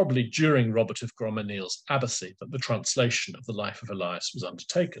it was probably during Robert of Grandmesnil's abbacy that the translation of the life of Elias was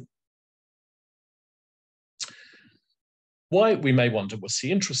undertaken. Why, we may wonder, was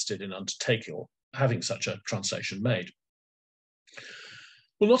he interested in undertaking or having such a translation made?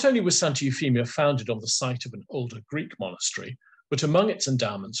 Well, not only was Santa Euphemia founded on the site of an older Greek monastery, but among its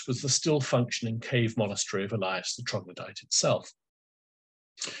endowments was the still functioning cave monastery of Elias the Troglodyte itself.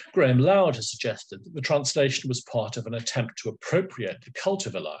 Graham Loud has suggested that the translation was part of an attempt to appropriate the cult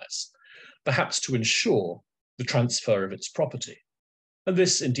of Elias, perhaps to ensure the transfer of its property. And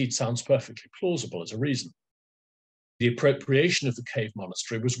this indeed sounds perfectly plausible as a reason. The appropriation of the cave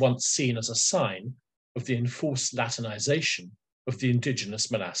monastery was once seen as a sign of the enforced Latinization of the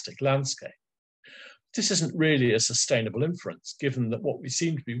indigenous monastic landscape. This isn't really a sustainable inference, given that what we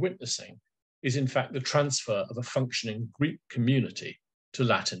seem to be witnessing is in fact the transfer of a functioning Greek community to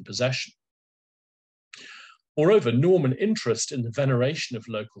Latin possession. Moreover, Norman interest in the veneration of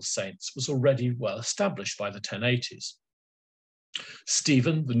local saints was already well established by the 1080s.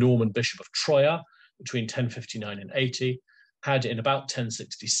 Stephen, the Norman Bishop of Troia, between 1059 and 80, had in about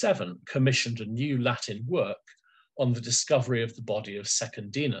 1067 commissioned a new Latin work on the discovery of the body of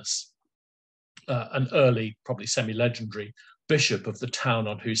Secundinus, an early, probably semi-legendary, bishop of the town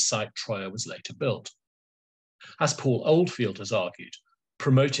on whose site Troia was later built. As Paul Oldfield has argued,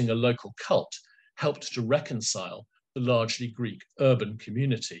 promoting a local cult helped to reconcile the largely Greek urban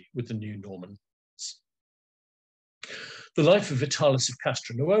community with the new Norman. The life of Vitalis of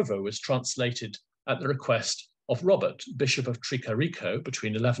Castronuovo was translated at the request of Robert, Bishop of Tricarico,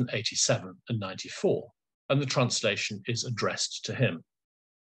 between 1187 and 94, and the translation is addressed to him.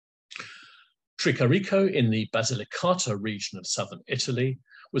 Tricarico, in the Basilicata region of southern Italy,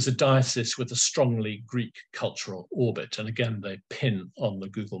 was a diocese with a strongly Greek cultural orbit. And again, the pin on the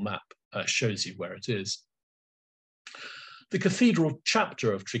Google map shows you where it is. The cathedral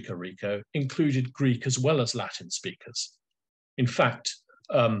chapter of Tricarico included Greek as well as Latin speakers. In fact,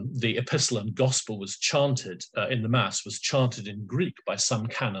 the epistle and gospel was chanted in the Mass, was chanted in Greek by some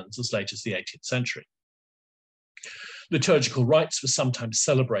canons as late as the 18th century. Liturgical rites were sometimes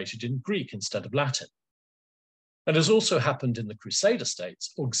celebrated in Greek instead of Latin. And as also happened in the Crusader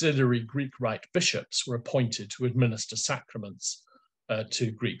states, auxiliary Greek rite bishops were appointed to administer sacraments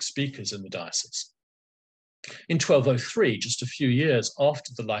to Greek speakers in the diocese. In 1203, just a few years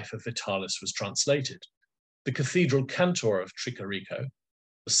after the life of Vitalis was translated, the cathedral cantor of Tricarico,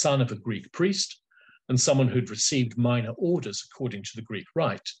 the son of a Greek priest and someone who'd received minor orders according to the Greek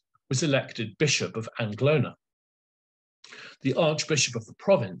rite, was elected Bishop of Anglona. The Archbishop of the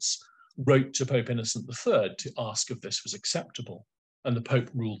province wrote to Pope Innocent III to ask if this was acceptable, and the Pope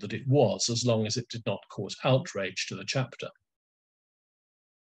ruled that it was, as long as it did not cause outrage to the chapter.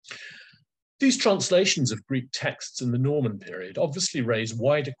 These translations of Greek texts in the Norman period obviously raise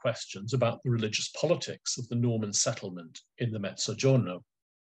wider questions about the religious politics of the Norman settlement in the Mezzogiorno,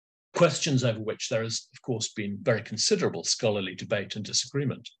 questions over which there has, of course, been very considerable scholarly debate and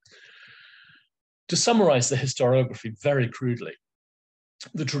disagreement. To summarize the historiography very crudely,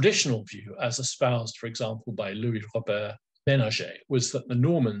 the traditional view, as espoused, for example, by Louis Robert Ménager, was that the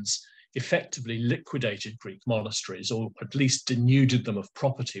Normans effectively liquidated Greek monasteries, or at least denuded them of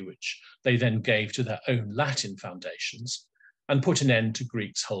property, which they then gave to their own Latin foundations, and put an end to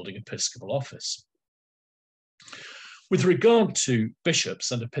Greeks holding episcopal office. With regard to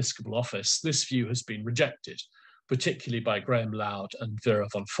bishops and episcopal office, this view has been rejected, particularly by Graham Loud and Vera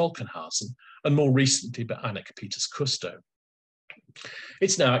von Falkenhausen, and more recently by Annick Peters-Kusto.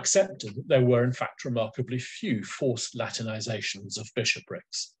 It's now accepted that there were, in fact, remarkably few forced Latinizations of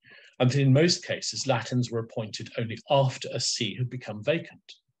bishoprics, and that in most cases, Latins were appointed only after a see had become vacant.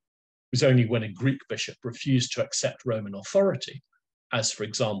 It was only when a Greek bishop refused to accept Roman authority, as, for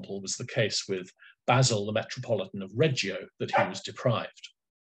example, was the case with Basil, the Metropolitan of Reggio, that he was deprived.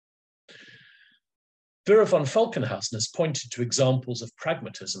 Vera von Falkenhausen has pointed to examples of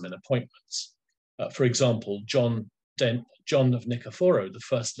pragmatism in appointments. For example, John of Niceforo, the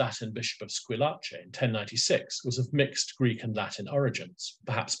first Latin bishop of Squillace in 1096, was of mixed Greek and Latin origins,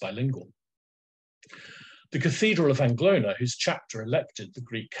 perhaps bilingual. The Cathedral of Anglona, whose chapter elected the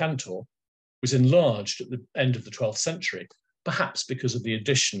Greek cantor, was enlarged at the end of the 12th century, perhaps because of the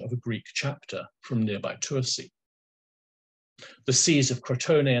addition of a Greek chapter from nearby Tursi. The sees of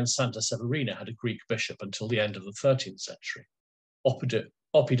Crotone and Santa Severina had a Greek bishop until the end of the 13th century, Oppido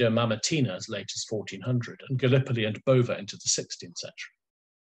Mamertina as late as 1400, and Gallipoli and Bova into the 16th century.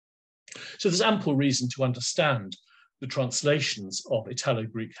 So there's ample reason to understand the translations of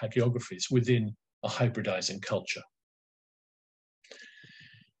Italo-Greek hagiographies within a hybridizing culture.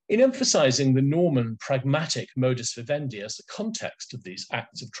 In emphasizing the Norman pragmatic modus vivendi as the context of these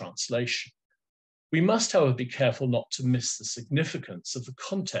acts of translation, we must, however, be careful not to miss the significance of the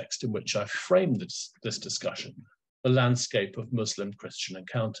context in which I've framed this discussion, the landscape of Muslim-Christian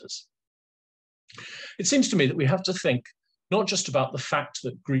encounters. It seems to me that we have to think not just about the fact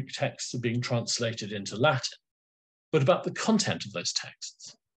that Greek texts are being translated into Latin, but about the content of those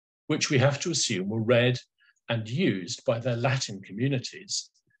texts, which we have to assume were read and used by their Latin communities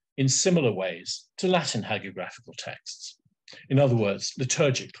in similar ways to Latin hagiographical texts. In other words,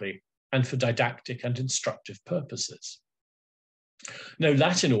 liturgically and for didactic and instructive purposes. No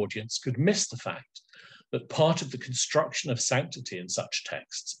Latin audience could miss the fact that part of the construction of sanctity in such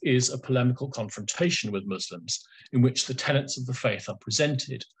texts is a polemical confrontation with Muslims in which the tenets of the faith are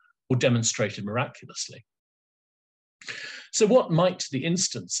presented or demonstrated miraculously. So what might the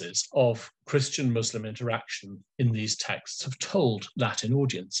instances of Christian-Muslim interaction in these texts have told Latin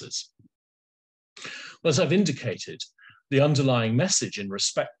audiences? Well, as I've indicated, the underlying message in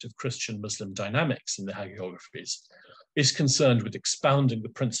respect of Christian-Muslim dynamics in the hagiographies is concerned with expounding the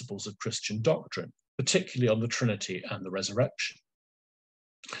principles of Christian doctrine, particularly on the Trinity and the resurrection.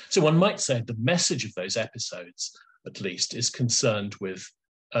 So one might say the message of those episodes, at least, is concerned with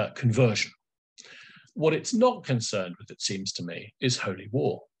conversion. What it's not concerned with, it seems to me, is holy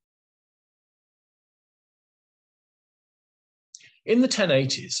war. In the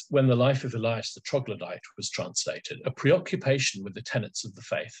 1080s, when the life of Elias the Troglodyte was translated, a preoccupation with the tenets of the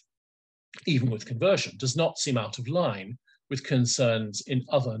faith, even with conversion, does not seem out of line with concerns in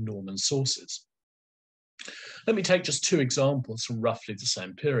other Norman sources. Let me take just two examples from roughly the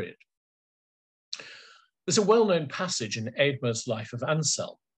same period. There's a well-known passage in Eadmer's Life of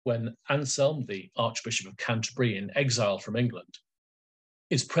Anselm, when Anselm, the Archbishop of Canterbury in exile from England,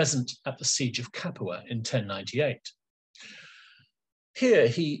 is present at the siege of Capua in 1098. Here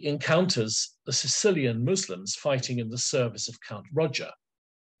he encounters the Sicilian Muslims fighting in the service of Count Roger.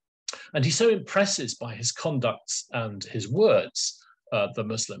 And he so impresses by his conducts and his words the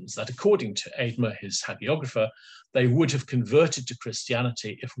Muslims that, according to Eadmer, his hagiographer, they would have converted to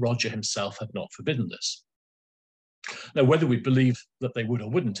Christianity if Roger himself had not forbidden this. Now, whether we believe that they would or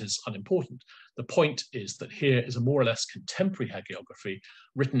wouldn't is unimportant. The point is that here is a more or less contemporary hagiography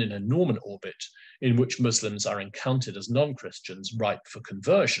written in a Norman orbit in which Muslims are encountered as non-Christians ripe for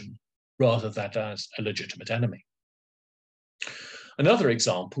conversion rather than as a legitimate enemy. Another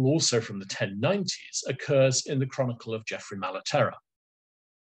example, also from the 1090s, occurs in the Chronicle of Geoffrey Malaterra.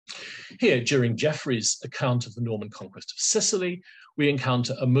 Here, during Geoffrey's account of the Norman conquest of Sicily, we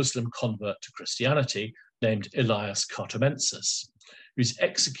encounter a Muslim convert to Christianity named Elias Cartomensis, who's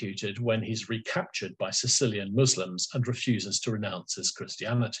executed when he's recaptured by Sicilian Muslims and refuses to renounce his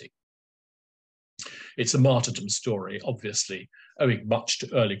Christianity. It's a martyrdom story, obviously owing much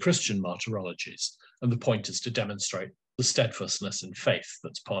to early Christian martyrologies, and the point is to demonstrate the steadfastness in faith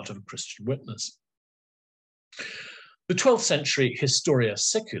that's part of a Christian witness. The 12th century Historia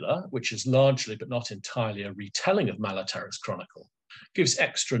Secula, which is largely but not entirely a retelling of Malaterra's chronicle, gives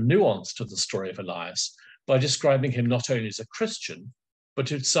extra nuance to the story of Elias by describing him not only as a Christian,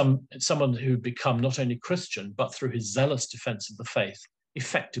 but as someone who had become not only Christian, but through his zealous defense of the faith,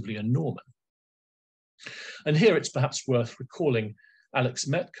 effectively a Norman. And here it's perhaps worth recalling Alex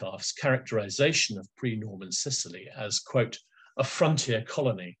Metcalfe's characterization of pre-Norman Sicily as, quote, a frontier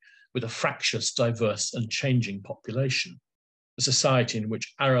colony with a fractious, diverse and changing population, a society in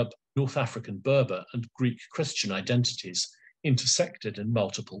which Arab, North African Berber and Greek Christian identities intersected in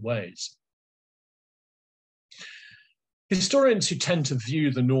multiple ways. Historians who tend to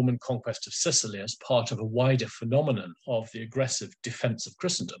view the Norman conquest of Sicily as part of a wider phenomenon of the aggressive defense of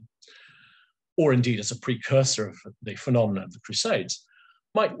Christendom, or indeed as a precursor of the phenomenon of the Crusades,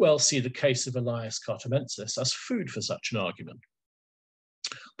 might well see the case of Elias Cartamensis as food for such an argument.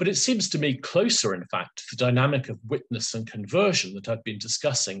 But it seems to me closer, in fact, to the dynamic of witness and conversion that I've been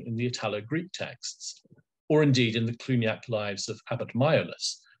discussing in the Italo-Greek texts, or indeed in the Cluniac lives of Abbot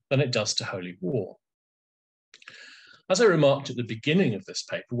Maiolus, than it does to Holy War. As I remarked at the beginning of this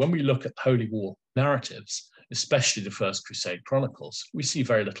paper, when we look at Holy War narratives, especially the First Crusade Chronicles, we see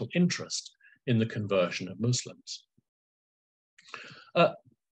very little interest in the conversion of Muslims.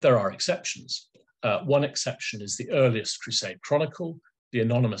 There are exceptions. One exception is the earliest Crusade Chronicle, the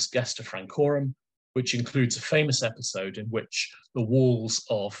anonymous Gesta Francorum, which includes a famous episode in which the walls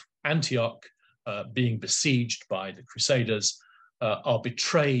of Antioch, being besieged by the Crusaders, are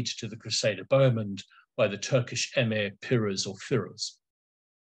betrayed to the Crusader Bohemond by the Turkish emir Firuz or Firuz.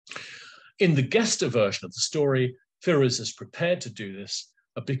 In the Gesta version of the story, Firuz is prepared to do this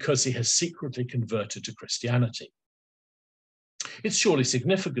because he has secretly converted to Christianity. It's surely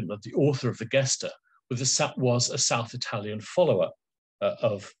significant that the author of the Gesta was a South Italian follower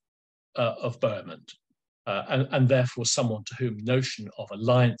of Bohemond, and therefore someone to whom notion of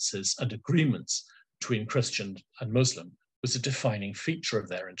alliances and agreements between Christian and Muslim was a defining feature of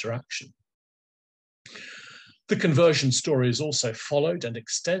their interaction. The conversion story is also followed and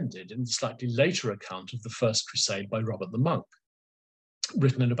extended in the slightly later account of the First Crusade by Robert the Monk,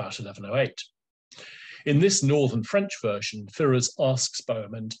 written in about 1108. In this northern French version, Firuz asks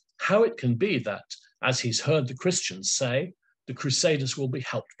Bohemond how it can be that, as he's heard the Christians say, the Crusaders will be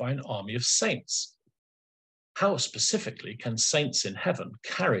helped by an army of saints. How specifically can saints in heaven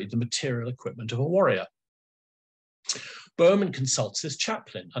carry the material equipment of a warrior? Bohemond consults his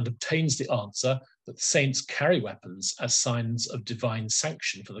chaplain and obtains the answer that saints carry weapons as signs of divine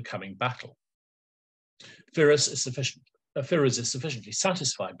sanction for the coming battle. Firuz is sufficiently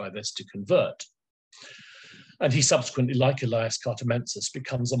satisfied by this to convert, and he subsequently, like Elias Cartamensis,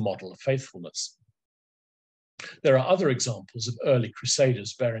 becomes a model of faithfulness. There are other examples of early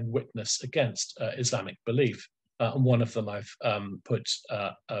crusaders bearing witness against Islamic belief, and one of them I've put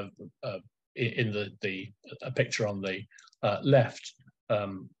in a picture on the left,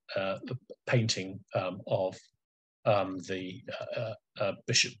 the painting of the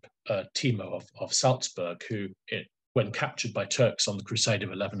Bishop Timo of Salzburg, who, when captured by Turks on the Crusade of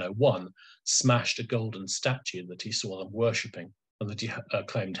 1101, smashed a golden statue that he saw them worshipping and that he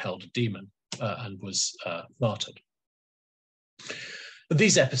claimed held a demon and was martyred. But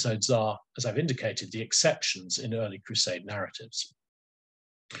these episodes are, as I've indicated, the exceptions in early Crusade narratives.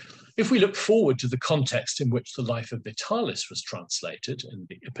 If we look forward to the context in which the life of Vitalis was translated in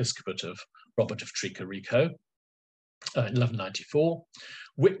the episcopate of Robert of Tricarico in 1194,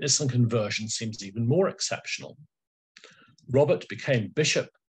 witness and conversion seems even more exceptional. Robert became bishop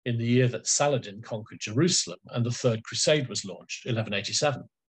in the year that Saladin conquered Jerusalem and the Third Crusade was launched, 1187.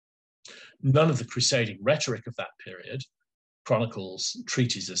 None of the crusading rhetoric of that period, chronicles,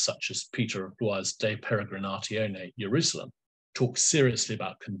 treatises such as Peter of Blois' De Peregrinatione Jerusalem, talk seriously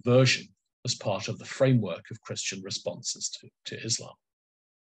about conversion as part of the framework of Christian responses to Islam.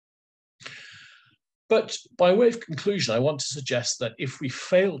 But by way of conclusion, I want to suggest that if we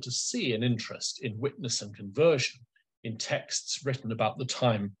fail to see an interest in witness and conversion in texts written about the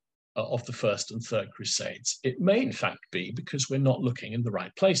time of the First and Third Crusades, it may in fact be because we're not looking in the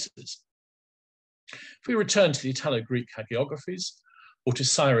right places. If we return to the Italo-Greek hagiographies or to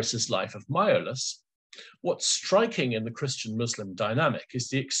Cyrus's life of Maiolus, what's striking in the Christian-Muslim dynamic is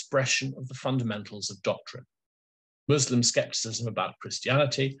the expression of the fundamentals of doctrine. Muslim skepticism about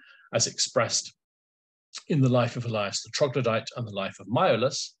Christianity, as expressed in the life of Elias the Troglodyte and the life of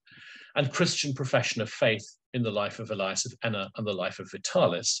Maiolus, and Christian profession of faith in the life of Elias of Enna and the life of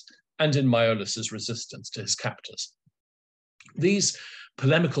Vitalis, and in Maiolus's resistance to his captors. These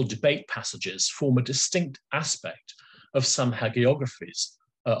polemical debate passages form a distinct aspect of some hagiographies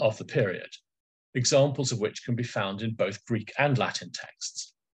of the period, examples of which can be found in both Greek and Latin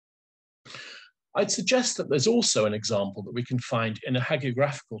texts. I'd suggest that there's also an example that we can find in a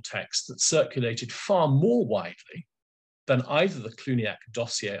hagiographical text that circulated far more widely than either the Cluniac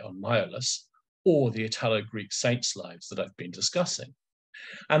dossier on Maiolus or the Italo-Greek saints' lives that I've been discussing,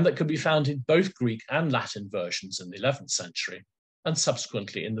 and that can be found in both Greek and Latin versions in the 11th century, and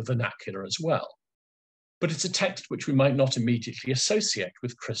subsequently in the vernacular as well. But it's a text which we might not immediately associate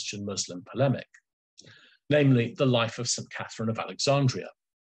with Christian-Muslim polemic, namely the life of St. Catherine of Alexandria.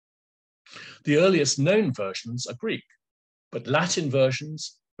 The earliest known versions are Greek, but Latin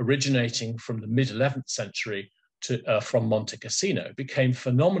versions originating from the mid-11th century from Monte Cassino became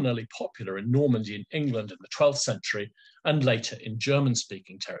phenomenally popular in Normandy and England in the 12th century and later in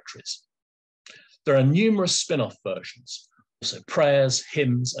German-speaking territories. There are numerous spin-off versions, also prayers,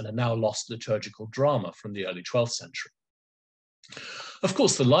 hymns, and a now lost liturgical drama from the early 12th century. Of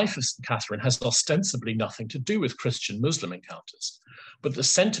course, the life of St. Catherine has ostensibly nothing to do with Christian-Muslim encounters, but the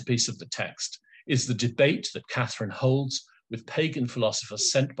centerpiece of the text is the debate that Catherine holds with pagan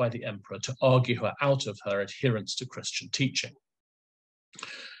philosophers sent by the emperor to argue her out of her adherence to Christian teaching.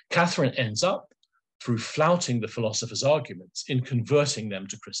 Catherine ends up, through flouting the philosophers' arguments, in converting them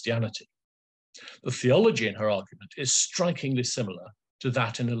to Christianity. The theology in her argument is strikingly similar to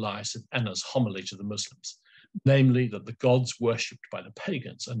that in Elias of Enna's homily to the Muslims, namely that the gods worshipped by the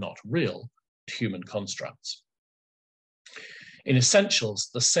pagans are not real, but human constructs. In essentials,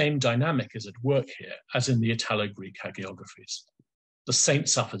 the same dynamic is at work here as in the Italo-Greek hagiographies. The saint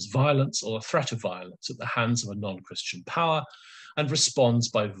suffers violence or a threat of violence at the hands of a non-Christian power and responds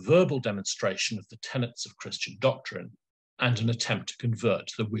by verbal demonstration of the tenets of Christian doctrine and an attempt to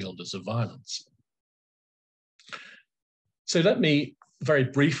convert the wielders of violence. So let me very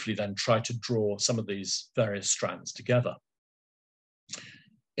briefly then try to draw some of these various strands together.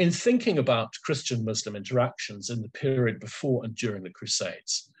 In thinking about Christian-Muslim interactions in the period before and during the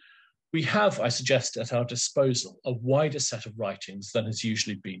Crusades, we have, I suggest, at our disposal a wider set of writings than has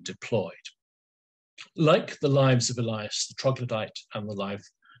usually been deployed. Like the lives of Elias the Troglodyte and the life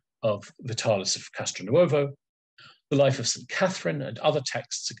of Vitalis of Castronuovo, the life of St. Catherine and other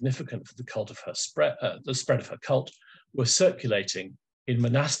texts significant for the cult of her the spread of her cult were circulating in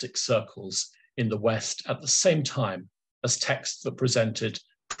monastic circles in the West at the same time as texts that presented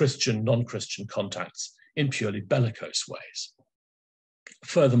Christian, non-Christian contacts in purely bellicose ways.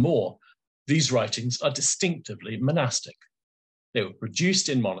 Furthermore, these writings are distinctively monastic. They were produced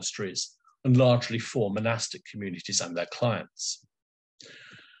in monasteries and largely for monastic communities and their clients.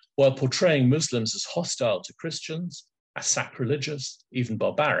 While portraying Muslims as hostile to Christians, as sacrilegious, even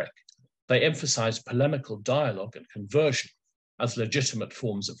barbaric, they emphasize polemical dialogue and conversion as legitimate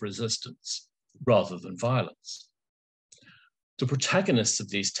forms of resistance rather than violence. The protagonists of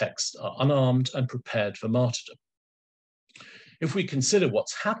these texts are unarmed and prepared for martyrdom. If we consider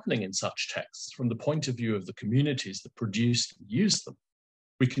what's happening in such texts from the point of view of the communities that produced and used them,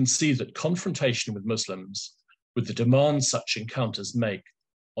 we can see that confrontation with Muslims, with the demands such encounters make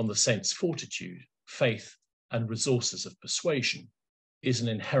on the saints' fortitude, faith, and resources of persuasion, is an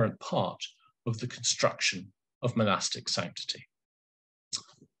inherent part of the construction of monastic sanctity.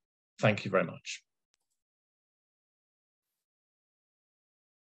 Thank you very much.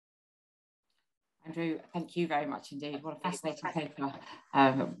 Andrew, thank you very much indeed. What a fascinating paper.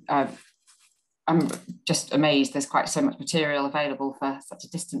 I'm just amazed there's quite so much material available for such a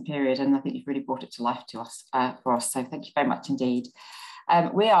distant period, and I think you've really brought it to life to us, for us. So thank you very much indeed.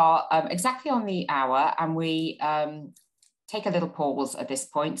 We are exactly on the hour, and we take a little pause at this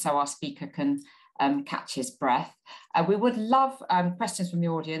point so our speaker can catch his breath. We would love questions from the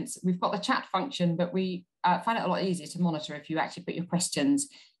audience. We've got the chat function, but we find it a lot easier to monitor if you actually put your questions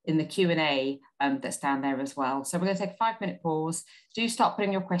in the Q&A that's down there as well. So we're going to take a 5-minute pause. Do start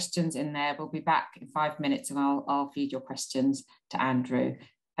putting your questions in there. We'll be back in 5 minutes and I'll feed your questions to Andrew.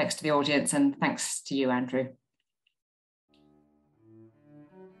 Thanks to the audience and thanks to you, Andrew.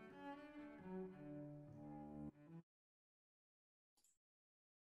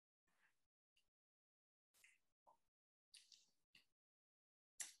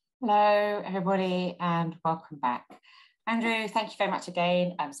 Hello, everybody, and welcome back. Andrew, thank you very much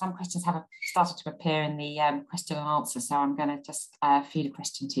again. Some questions have started to appear in the question and answer, so I'm going to just feed a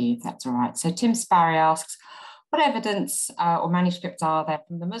question to you, if that's all right. So Tim Sparry asks, what evidence or manuscripts are there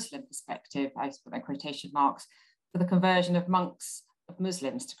from the Muslim perspective, I put their quotation marks, for the conversion of monks of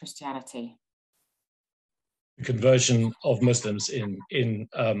Muslims to Christianity? The conversion of Muslims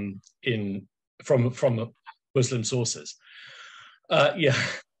from Muslim sources.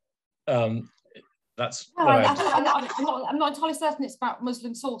 That's well, I'm not entirely certain it's about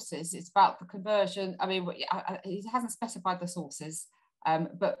Muslim sources. It's about the conversion. I mean, he hasn't specified the sources.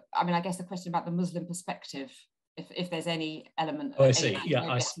 But I mean, I guess the question about the Muslim perspective, if there's any element. Oh, I see. Yeah,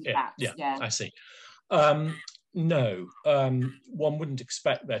 I see. No, one wouldn't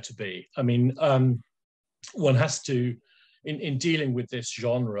expect there to be. I mean, one has to, in dealing with this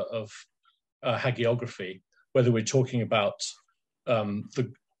genre of hagiography, whether we're talking about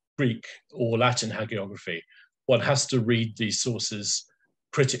the Greek or Latin hagiography, one has to read these sources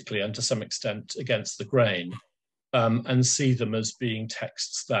critically and to some extent against the grain, and see them as being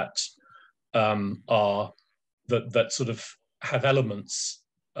texts that that sort of have elements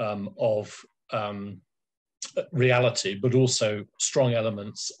of reality, but also strong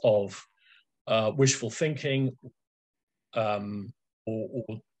elements of wishful thinking, or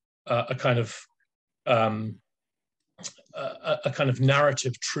a kind of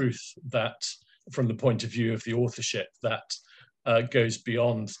narrative truth that, from the point of view of the authorship, that goes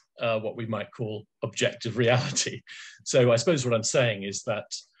beyond what we might call objective reality. So I suppose what I'm saying is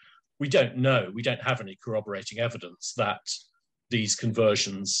that we don't know, we don't have any corroborating evidence that these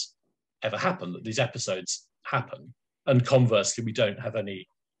conversions ever happen, that these episodes happen. And conversely, we don't have any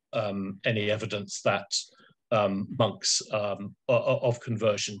evidence that monks of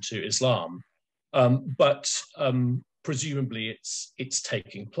conversion to Islam. But presumably it's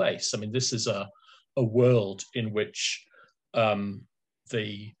taking place. I mean, this is a world in which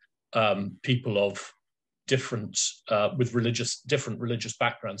the people of different religious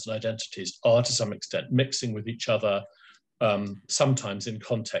backgrounds and identities are to some extent mixing with each other, sometimes in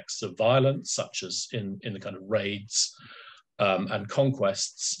contexts of violence, such as in the kind of raids and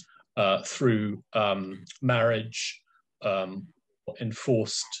conquests, through marriage,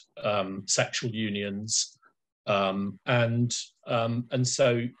 enforced sexual unions, and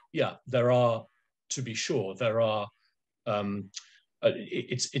so yeah, there are, to be sure, there are.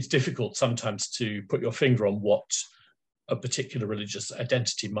 It's difficult sometimes to put your finger on what a particular religious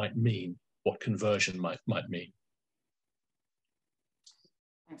identity might mean, what conversion might mean.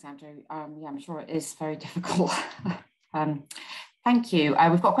 Thanks, Andrew. Yeah, I'm sure it is very difficult. Thank you.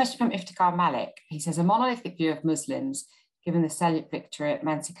 We've got a question from Iftikhar Malik. He says, a monolithic view of Muslims, given the Seljuk victory at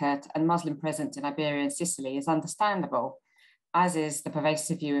Manzikert and Muslim presence in Iberia and Sicily, is understandable, as is the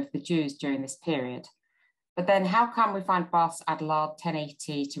pervasive view of the Jews during this period. But then how come we find Barth's Adelard 1080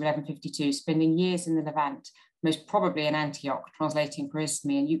 to 1152 spending years in the Levant, most probably in Antioch, translating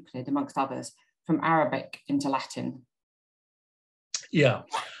Khwarizmi and Euclid, amongst others, from Arabic into Latin? Yeah,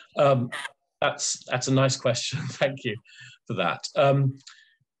 that's a nice question. Thank you for that.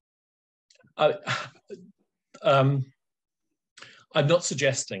 I'm not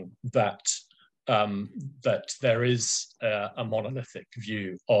suggesting that that there is a monolithic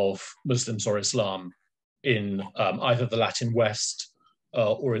view of Muslims or Islam in either the Latin West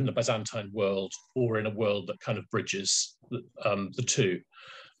or in the Byzantine world, or in a world that kind of bridges the two.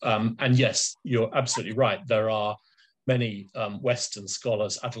 And yes, you're absolutely right. There are many Western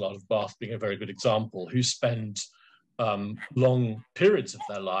scholars, Adelard of Bath being a very good example, who spend long periods of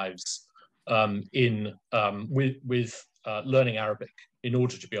their lives with learning Arabic in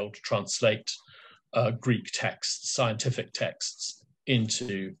order to be able to translate Greek texts, scientific texts,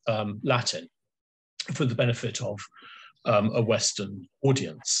 into Latin for the benefit of a Western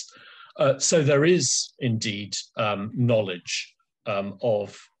audience. So there is indeed knowledge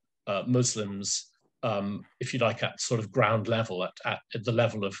of Muslims, if you like, at sort of ground level, at the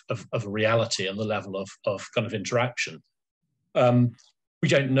level of reality and the level of kind of interaction. We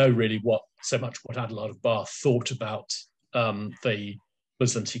don't know really so much what Adelard of Bath thought about the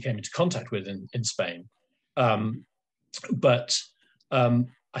Muslims he came into contact with in Spain. But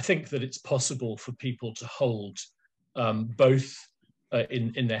I think that it's possible for people to hold both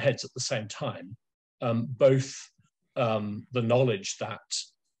in their heads at the same time, both the knowledge that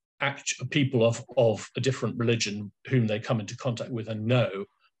people of a different religion whom they come into contact with and know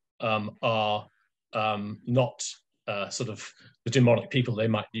are not sort of the demonic people they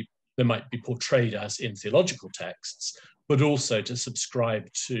might be portrayed as in theological texts, but also to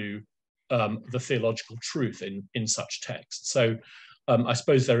subscribe to the theological truth in such texts. So I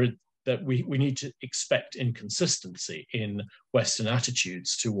suppose that we need to expect inconsistency in Western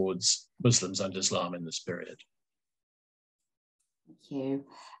attitudes towards Muslims and Islam in this period. Thank you.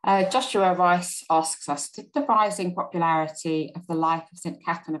 Joshua Rice asks us, did the rising popularity of the life of St.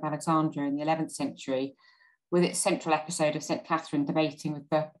 Catherine of Alexandria in the 11th century, with its central episode of St. Catherine debating with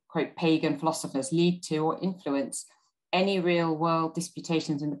the, quote, pagan philosophers, lead to or influence any real world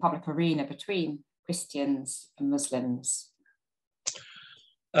disputations in the public arena between Christians and Muslims?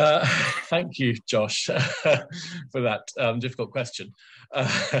 Uh, Thank you, Josh, for that difficult question.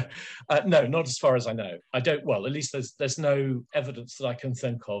 No, not as far as I know. I don't. Well, at least there's no evidence that I can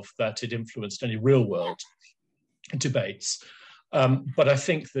think of that it influenced any real world debates. But I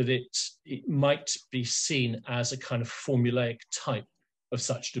think that it might be seen as a kind of formulaic type of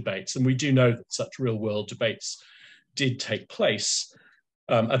such debates, and we do know that such real world debates did take place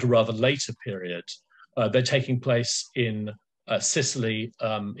at a rather later period. They're taking place in Sicily,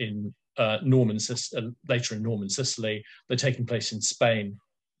 in Norman, later in Norman Sicily. They're taking place in Spain.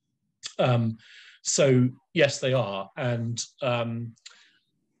 So yes, they are, and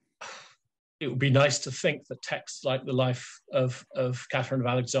it would be nice to think that texts like the life of Catherine of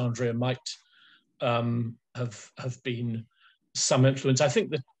Alexandria might have been some influence. I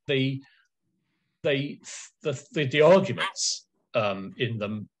think that the arguments in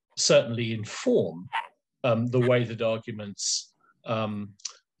them certainly inform the way that arguments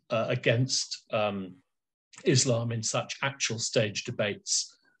against Islam in such actual stage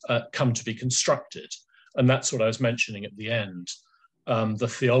debates come to be constructed. And that's what I was mentioning at the end. The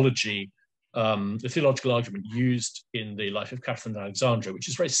theological argument used in the life of Catherine of Alexandria, which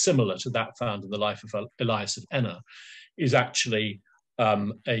is very similar to that found in the life of Elias of Enna, is actually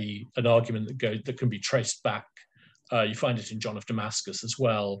an argument that can be traced back. You find it in John of Damascus as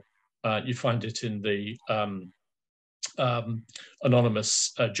well. You find it in the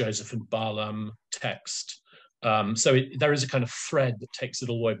anonymous Joseph and Balaam text. So there is a kind of thread that takes it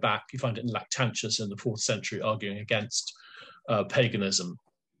all the way back. You find it in Lactantius in the 4th century arguing against paganism.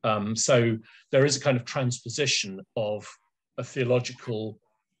 So there is a kind of transposition of a theological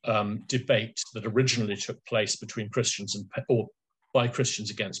debate that originally took place between Christians or by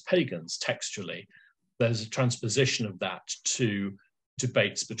Christians against pagans textually. There's a transposition of that to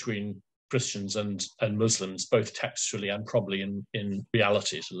debates between Christians and Muslims, both textually and probably in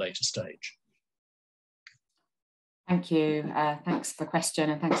reality at a later stage. Thank you. Thanks for the question,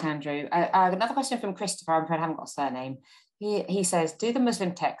 and thanks, Andrew. Another question from Christopher. I'm afraid I haven't got a surname. He says, do the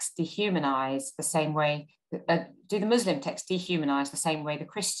Muslim texts dehumanize the same way? Do the Muslim texts dehumanize the same way the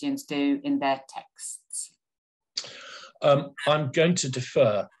Christians do in their texts? I'm going to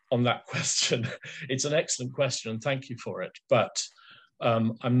defer on that question. It's an excellent question, and thank you for it. But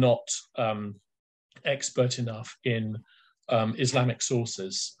I'm not expert enough in Islamic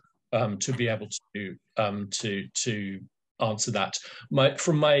sources to be able to answer that.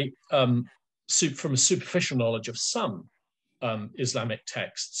 From a superficial knowledge of some Islamic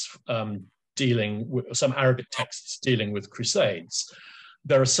texts dealing with some Arabic texts dealing with Crusades,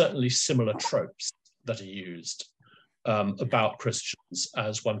 there are certainly similar tropes that are used about Christians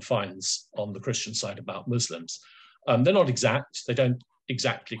as one finds on the Christian side about Muslims. They're not exact. They don't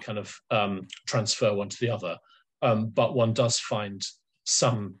exactly kind of transfer one to the other, but one does find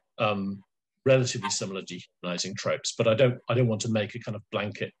some relatively similar dehumanizing tropes. But I don't want to make a kind of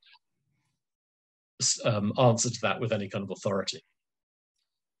blanket answer to that with any kind of authority.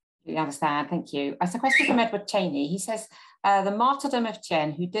 You understand, thank you. As a question from Edward Cheney, he says, the martyrdom of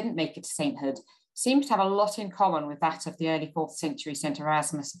Chen, who didn't make it to sainthood, seems to have a lot in common with that of the early 4th century St.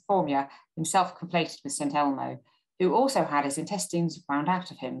 Erasmus of Formia, himself conflated with St. Elmo, who also had his intestines ground out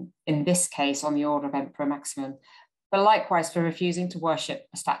of him, in this case on the order of Emperor Maximin, but likewise for refusing to worship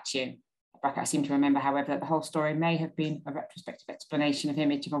a statue. I seem to remember, however, that the whole story may have been a retrospective explanation of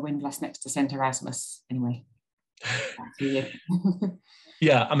image of a windlass next to St. Erasmus. Anyway, back to you.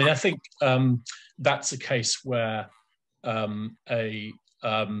 Yeah, I mean, I think that's a case where an early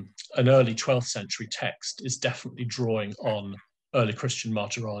 12th century text is definitely drawing on early Christian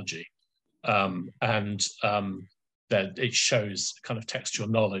martyrology, and that it shows kind of textual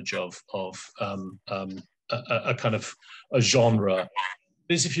knowledge of a kind of a genre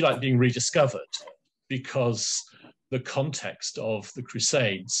is, if you like, being rediscovered, because the context of the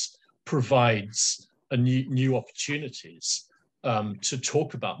Crusades provides new opportunities to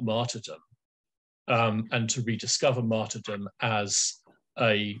talk about martyrdom and to rediscover martyrdom as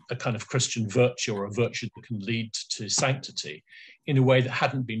a kind of Christian virtue, or a virtue that can lead to sanctity in a way that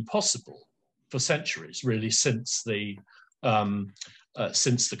hadn't been possible for centuries, really, since the kind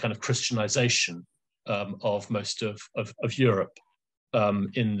of Christianization of most of Europe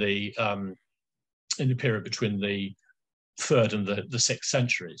in the period between the 3rd and the 6th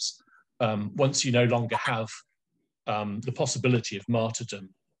centuries. Once you no longer have the possibility of martyrdom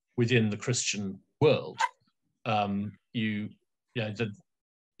within the Christian world, the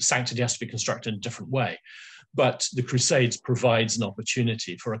sanctity has to be constructed in a different way. But the Crusades provides an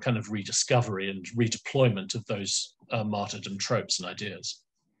opportunity for a kind of rediscovery and redeployment of those martyrdom tropes and ideas.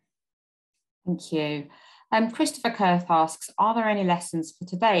 Thank you. Christopher Kurth asks, are there any lessons for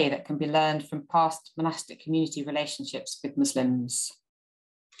today that can be learned from past monastic community relationships with Muslims?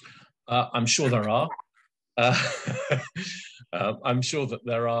 I'm sure there are. I'm sure that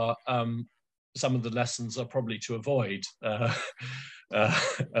there are. Some of the lessons are probably to avoid,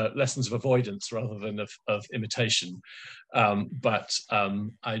 lessons of avoidance rather than of imitation. But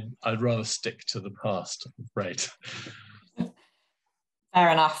I'd rather stick to the past, I'm afraid.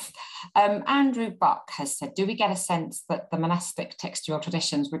 Fair enough. Andrew Buck has said, do we get a sense that the monastic textual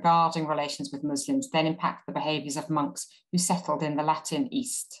traditions regarding relations with Muslims then impact the behaviours of monks who settled in the Latin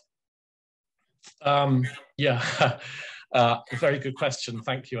East? Yeah, very good question.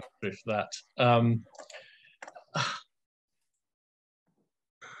 Thank you, Andrew, for that.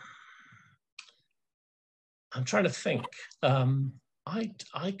 I'm trying to think.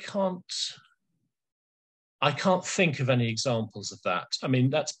 I can't think of any examples of that. I mean,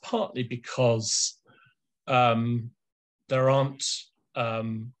 that's partly because there aren't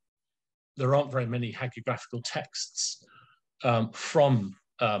very many hagiographical texts from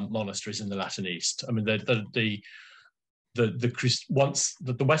monasteries in the Latin East. I mean, once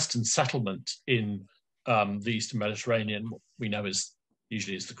the Western settlement in the Eastern Mediterranean, what we know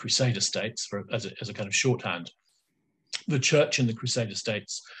usually as the Crusader states, as a kind of shorthand. The church in the Crusader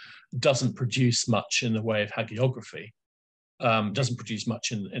states doesn't produce much in the way of hagiography, doesn't produce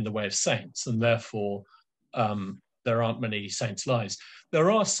much in the way of saints, and therefore there aren't many saints' lives. There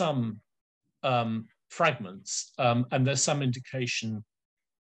are some fragments, and there's some indication.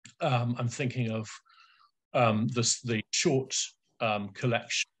 I'm thinking of the short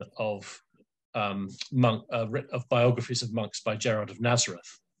collection of biographies of monks by Gerard of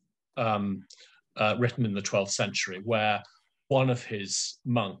Nazareth, written in the 12th century, where one of his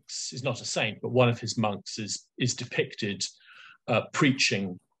monks is not a saint, but one of his monks is depicted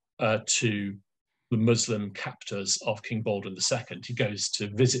preaching to the Muslim captors of King Baldwin II. He goes to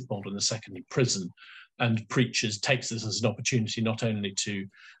visit Baldwin II in prison and takes this as an opportunity not only to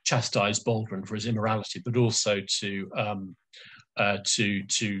chastise Baldwin for his immorality, but also to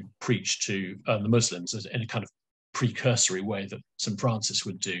preach to the Muslims in a kind of precursory way that St. Francis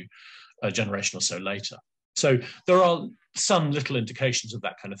would do a generation or so later. So there are some little indications of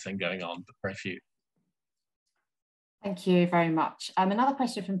that kind of thing going on, but very few. Thank you very much. Another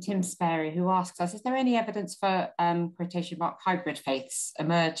question from Tim Sperry, who asks us, is there any evidence for quotation mark hybrid faiths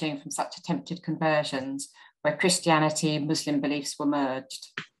emerging from such attempted conversions where Christianity and Muslim beliefs were merged?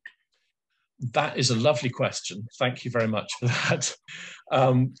 That is a lovely question. Thank you very much for that.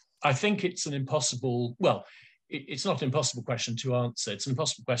 I think it's an impossible, well, it's not an impossible question to answer. It's an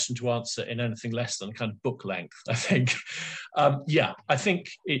impossible question to answer in anything less than kind of book length, I think. Yeah, I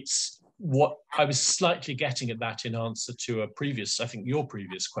think it's what I was slightly getting at that in answer to your previous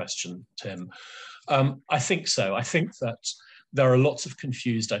question, Tim. I think so. I think that there are lots of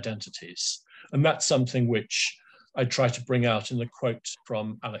confused identities. And that's something which I try to bring out in the quote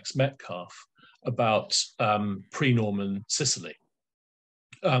from Alex Metcalfe about pre-Norman Sicily.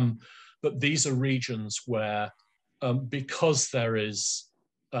 But these are regions where, because there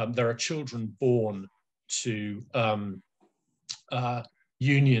are children born to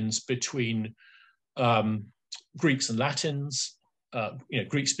unions between Greeks and Latins,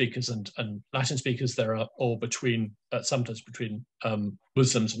 Greek speakers and Latin speakers. Or between sometimes between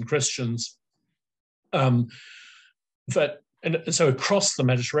Muslims and Christians. So across the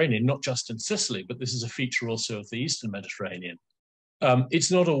Mediterranean, not just in Sicily, but this is a feature also of the Eastern Mediterranean. It's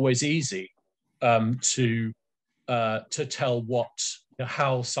not always easy to tell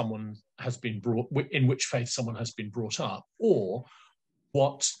how someone has been brought, in which faith someone has been brought up, or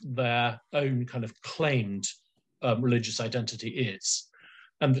what their own kind of claimed religious identity is.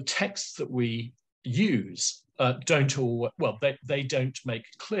 And the texts that we use they don't make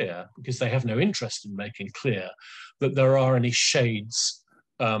clear, because they have no interest in making clear, that there are any shades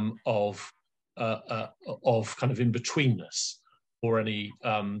of kind of in-betweenness, or any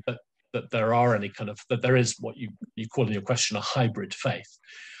that there is what you call in your question a hybrid faith.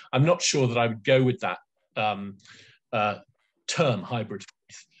 I'm not sure that I would go with that term hybrid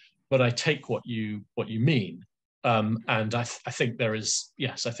faith, but I take what you mean, and I think there is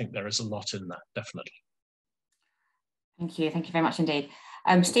a lot in that, definitely. Thank you very much indeed.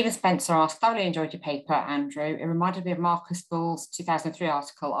 Stephen Spencer asked, thoroughly enjoyed your paper, Andrew. It reminded me of Marcus Bull's 2003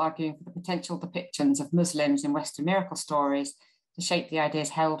 article arguing for the potential depictions of Muslims in Western miracle stories to shape the ideas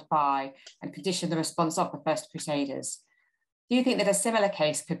held by and condition the response of the first Crusaders. Do you think that a similar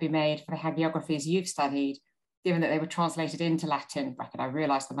case could be made for the hagiographies you've studied, given that they were translated into Latin? I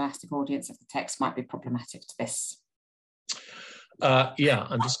realise the monastic audience of the text might be problematic to this. Yeah,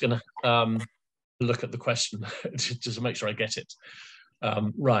 I'm just going to look at the question just to make sure I get it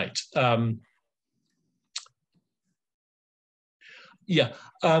right. Yeah,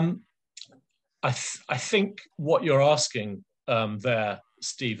 I think what you're asking there,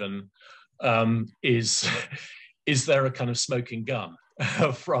 Stephen, is there a kind of smoking gun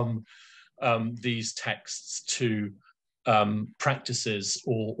from these texts to practices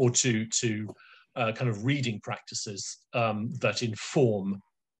or to kind of reading practices that inform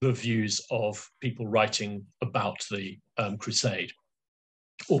the views of people writing about the crusade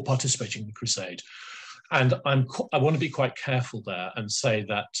or participating in the crusade. And I want to be quite careful there and say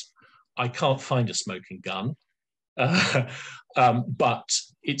that I can't find a smoking gun, but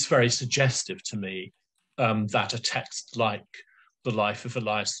it's very suggestive to me that a text like the life of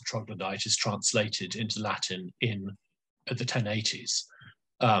Elias the Troglodyte is translated into Latin in the 1080s,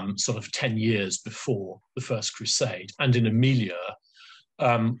 sort of 10 years before the First Crusade, and in a milieu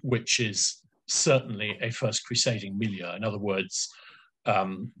which is certainly a first crusading milieu. In other words,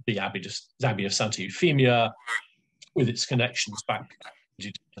 the Abbey of Santa Euphemia, with its connections back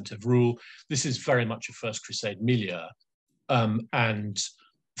to of rule. This is very much a first crusade milieu, and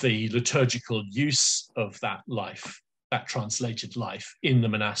the liturgical use of that life, that translated life in the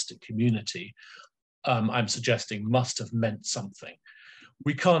monastic community, I'm suggesting must have meant something.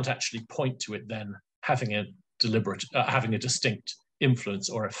 We can't actually point to it then having a distinct influence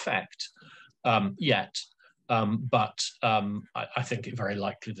or effect yet, but I think it very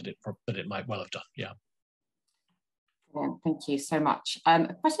likely that it might well have done. Yeah. Yeah, thank you so much.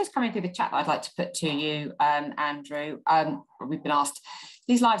 A question is coming through the chat that I'd like to put to you, Andrew. We've been asked,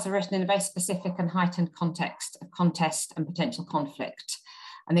 these lives are written in a very specific and heightened context of contest and potential conflict,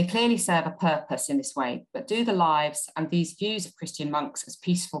 and they clearly serve a purpose in this way, but do the lives and these views of Christian monks as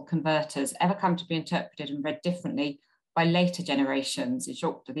peaceful converters ever come to be interpreted and read differently by later generations? In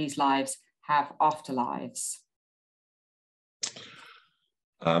short, do these lives have afterlives?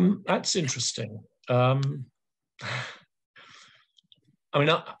 That's interesting. I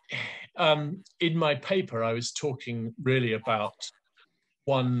mean, in my paper, I was talking really about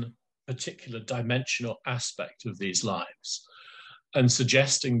one particular dimension or aspect of these lives, and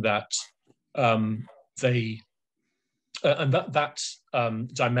suggesting that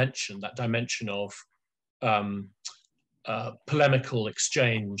dimension of polemical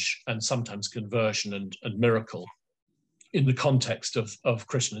exchange and sometimes conversion and miracle in the context of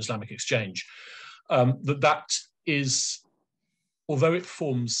Christian Islamic exchange, that is, although it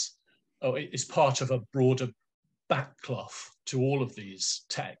is part of a broader backcloth to all of these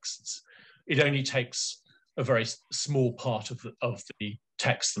texts, it only takes a very small part of the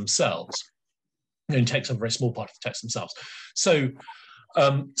text themselves. It only takes a very small part of the text themselves. So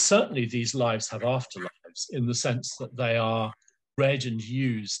certainly these lives have afterlives in the sense that they are read and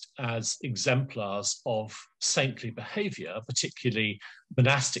used as exemplars of saintly behavior, particularly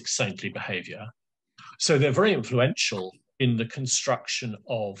monastic saintly behavior. So they're very influential in the construction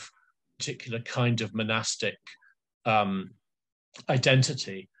of particular kind of monastic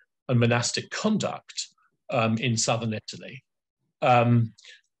identity and monastic conduct in southern Italy.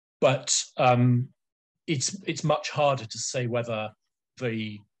 But it's much harder to say whether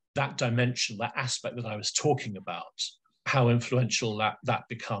that dimension, that aspect that I was talking about, how influential that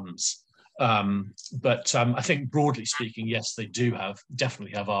becomes. But I think broadly speaking, yes, they do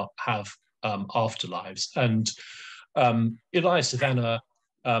definitely have afterlives. And Elias of Enna,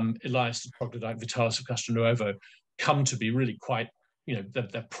 Elias the Troglodyte, Vitalis of Castelnuovo come to be really quite,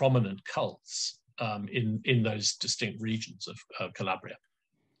 they're prominent cults in those distinct regions of Calabria.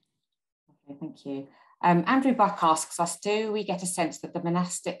 Okay, thank you. Andrew Buck asks us, do we get a sense that the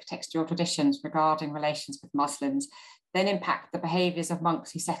monastic textual traditions regarding relations with Muslims then impact the behaviours of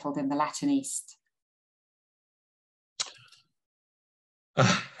monks who settled in the Latin East?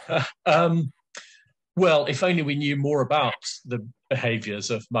 Well, if only we knew more about the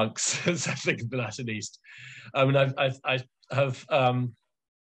behaviours of monks settling in the Latin East. I mean, I have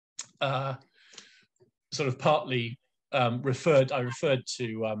sort of partly referred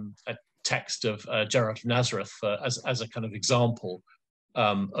to a text of Gerard of Nazareth as a kind of example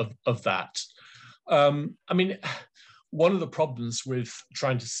of that. I mean, one of the problems with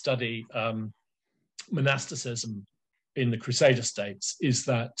trying to study monasticism in the Crusader states is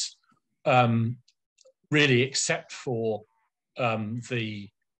that really, except for the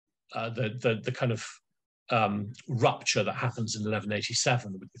kind of rupture that happens in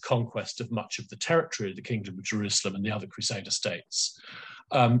 1187 with the conquest of much of the territory of the Kingdom of Jerusalem and the other Crusader states,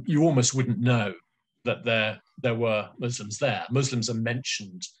 you almost wouldn't know that there were Muslims there. Muslims are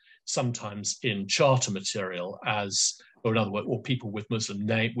mentioned sometimes in charter material as or in other words, or people with Muslim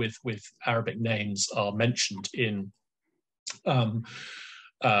name with Arabic names are mentioned in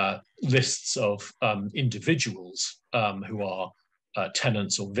lists of individuals who are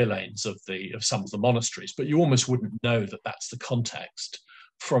tenants or villeins of some of the monasteries, but you almost wouldn't know that that's the context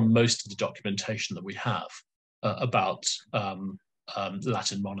from most of the documentation that we have about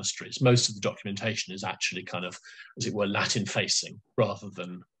Latin monasteries. Most of the documentation is actually kind of, as it were, Latin facing rather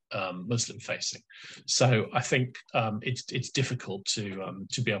than Muslim facing. So I think it's difficult to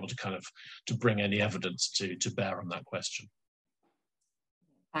be able to kind of to bring any evidence to bear on that question.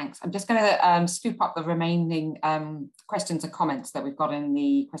 Thanks. I'm just going to scoop up the remaining questions and comments that we've got in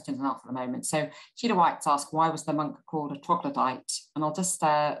the questions and answers at the moment. So Sheila White's asked, why was the monk called a troglodyte? And I'll just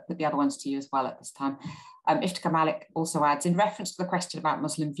put the other ones to you as well at this time. Iftikhar Malik also adds, in reference to the question about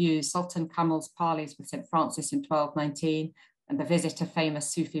Muslim views, Sultan Kamal's parleys with St. Francis in 1219 and the visit of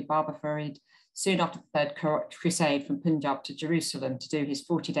famous Sufi Baba Farid soon after the Third Crusade from Punjab to Jerusalem to do his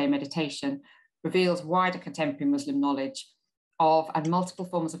 40-day meditation reveals wider contemporary Muslim knowledge of and multiple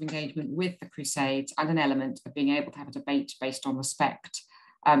forms of engagement with the Crusades and an element of being able to have a debate based on respect.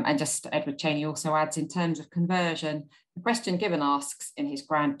 And just Edward Cheney also adds, in terms of conversion, the question Gibbon asks in his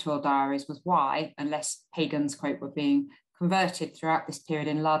Grand Tour diaries was why, unless pagans, quote, were being converted throughout this period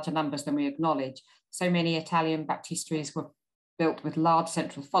in larger numbers than we acknowledge, so many Italian baptisteries were built with large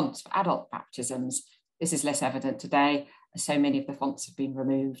central fonts for adult baptisms. This is less evident today, as so many of the fonts have been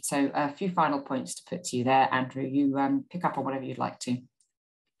removed. So a few final points to put to you there, Andrew. You pick up on whatever you'd like to.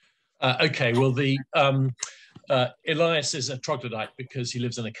 Okay, well, the Elias is a troglodyte because he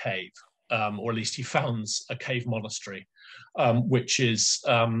lives in a cave, or at least he founds a cave monastery, which is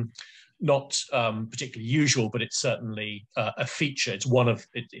not particularly usual, but it's certainly a feature. It's one of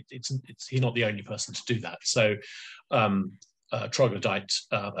he's not the only person to do that. So a troglodyte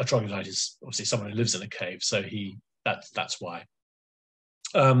is obviously someone who lives in a cave. So that's why.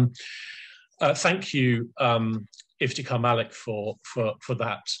 Thank you, Iftikhar Malik, for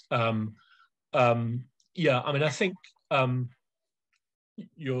that. Yeah, I mean, I think I'm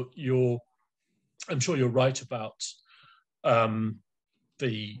sure you're right about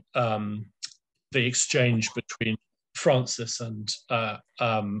the exchange between Francis and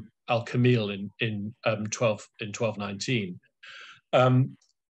Al-Kamil in 1219.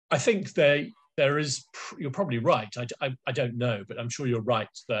 I think there is. You're probably right. I don't know, but I'm sure you're right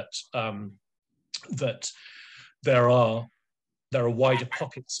that that there are wider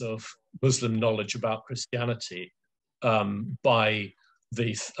pockets of Muslim knowledge about Christianity by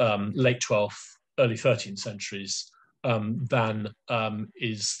the late 12th, early 13th centuries than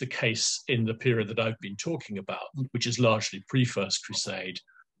is the case in the period that I've been talking about, which is largely pre-First Crusade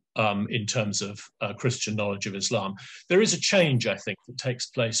in terms of Christian knowledge of Islam. There is a change, I think, that takes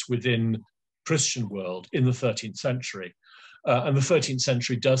place within Christian world in the 13th century. And the 13th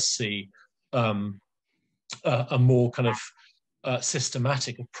century does see a more kind of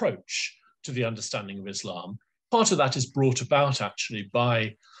systematic approach to the understanding of Islam. Part of that is brought about actually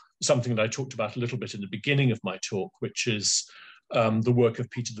by something that I talked about a little bit in the beginning of my talk, which is the work of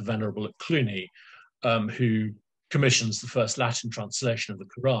Peter the Venerable at Cluny, who commissions the first Latin translation of the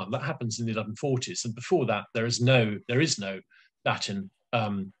Quran. That happens in the 1140s, and before that, there is no Latin,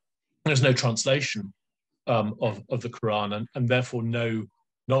 there's no translation of the Quran, and therefore no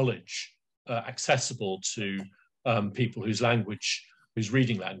knowledge accessible to people whose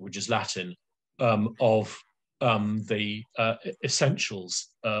reading language is Latin, of the essentials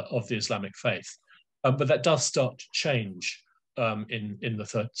of the Islamic faith. But that does start to change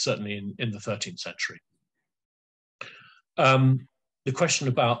certainly in the 13th century. The question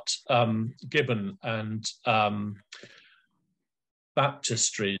about Gibbon and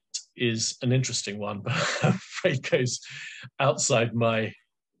baptistries is an interesting one, but I'm afraid goes outside my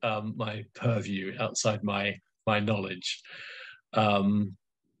purview, outside my knowledge.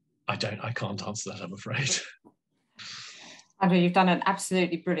 I can't answer that, I'm afraid. Andrew, you've done an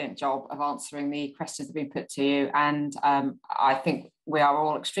absolutely brilliant job of answering the questions that have been put to you, and I think we are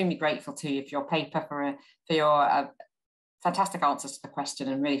all extremely grateful to you for your paper, for your fantastic answers to the question,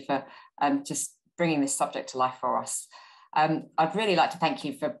 and really for just bringing this subject to life for us. I'd really like to thank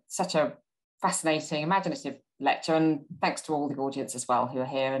you for such a fascinating, imaginative lecture, and thanks to all the audience as well who are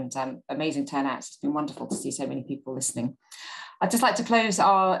here, and amazing turnouts. It's been wonderful to see so many people listening. I'd just like to close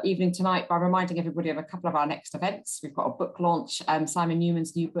our evening tonight by reminding everybody of a couple of our next events. We've got a book launch, Simon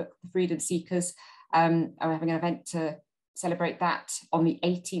Newman's new book, The Freedom Seekers. We're having an event to celebrate that on the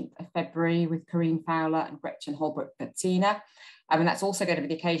 18th of February with Corinne Fowler and Gretchen Holbrook-Bettina. And that's also going to be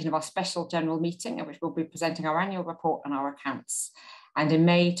the occasion of our special general meeting, in which we'll be presenting our annual report and our accounts. And in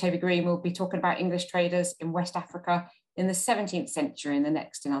May, Toby Green will be talking about English traders in West Africa in the 17th century in the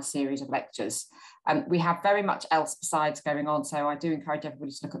next in our series of lectures. We have very much else besides going on, so I do encourage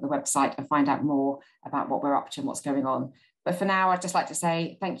everybody to look at the website and find out more about what we're up to and what's going on. But for now, I'd just like to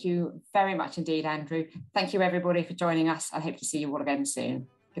say thank you very much indeed, Andrew. Thank you, everybody, for joining us. I hope to see you all again soon.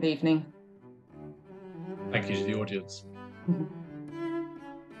 Good evening. Thank you to the audience.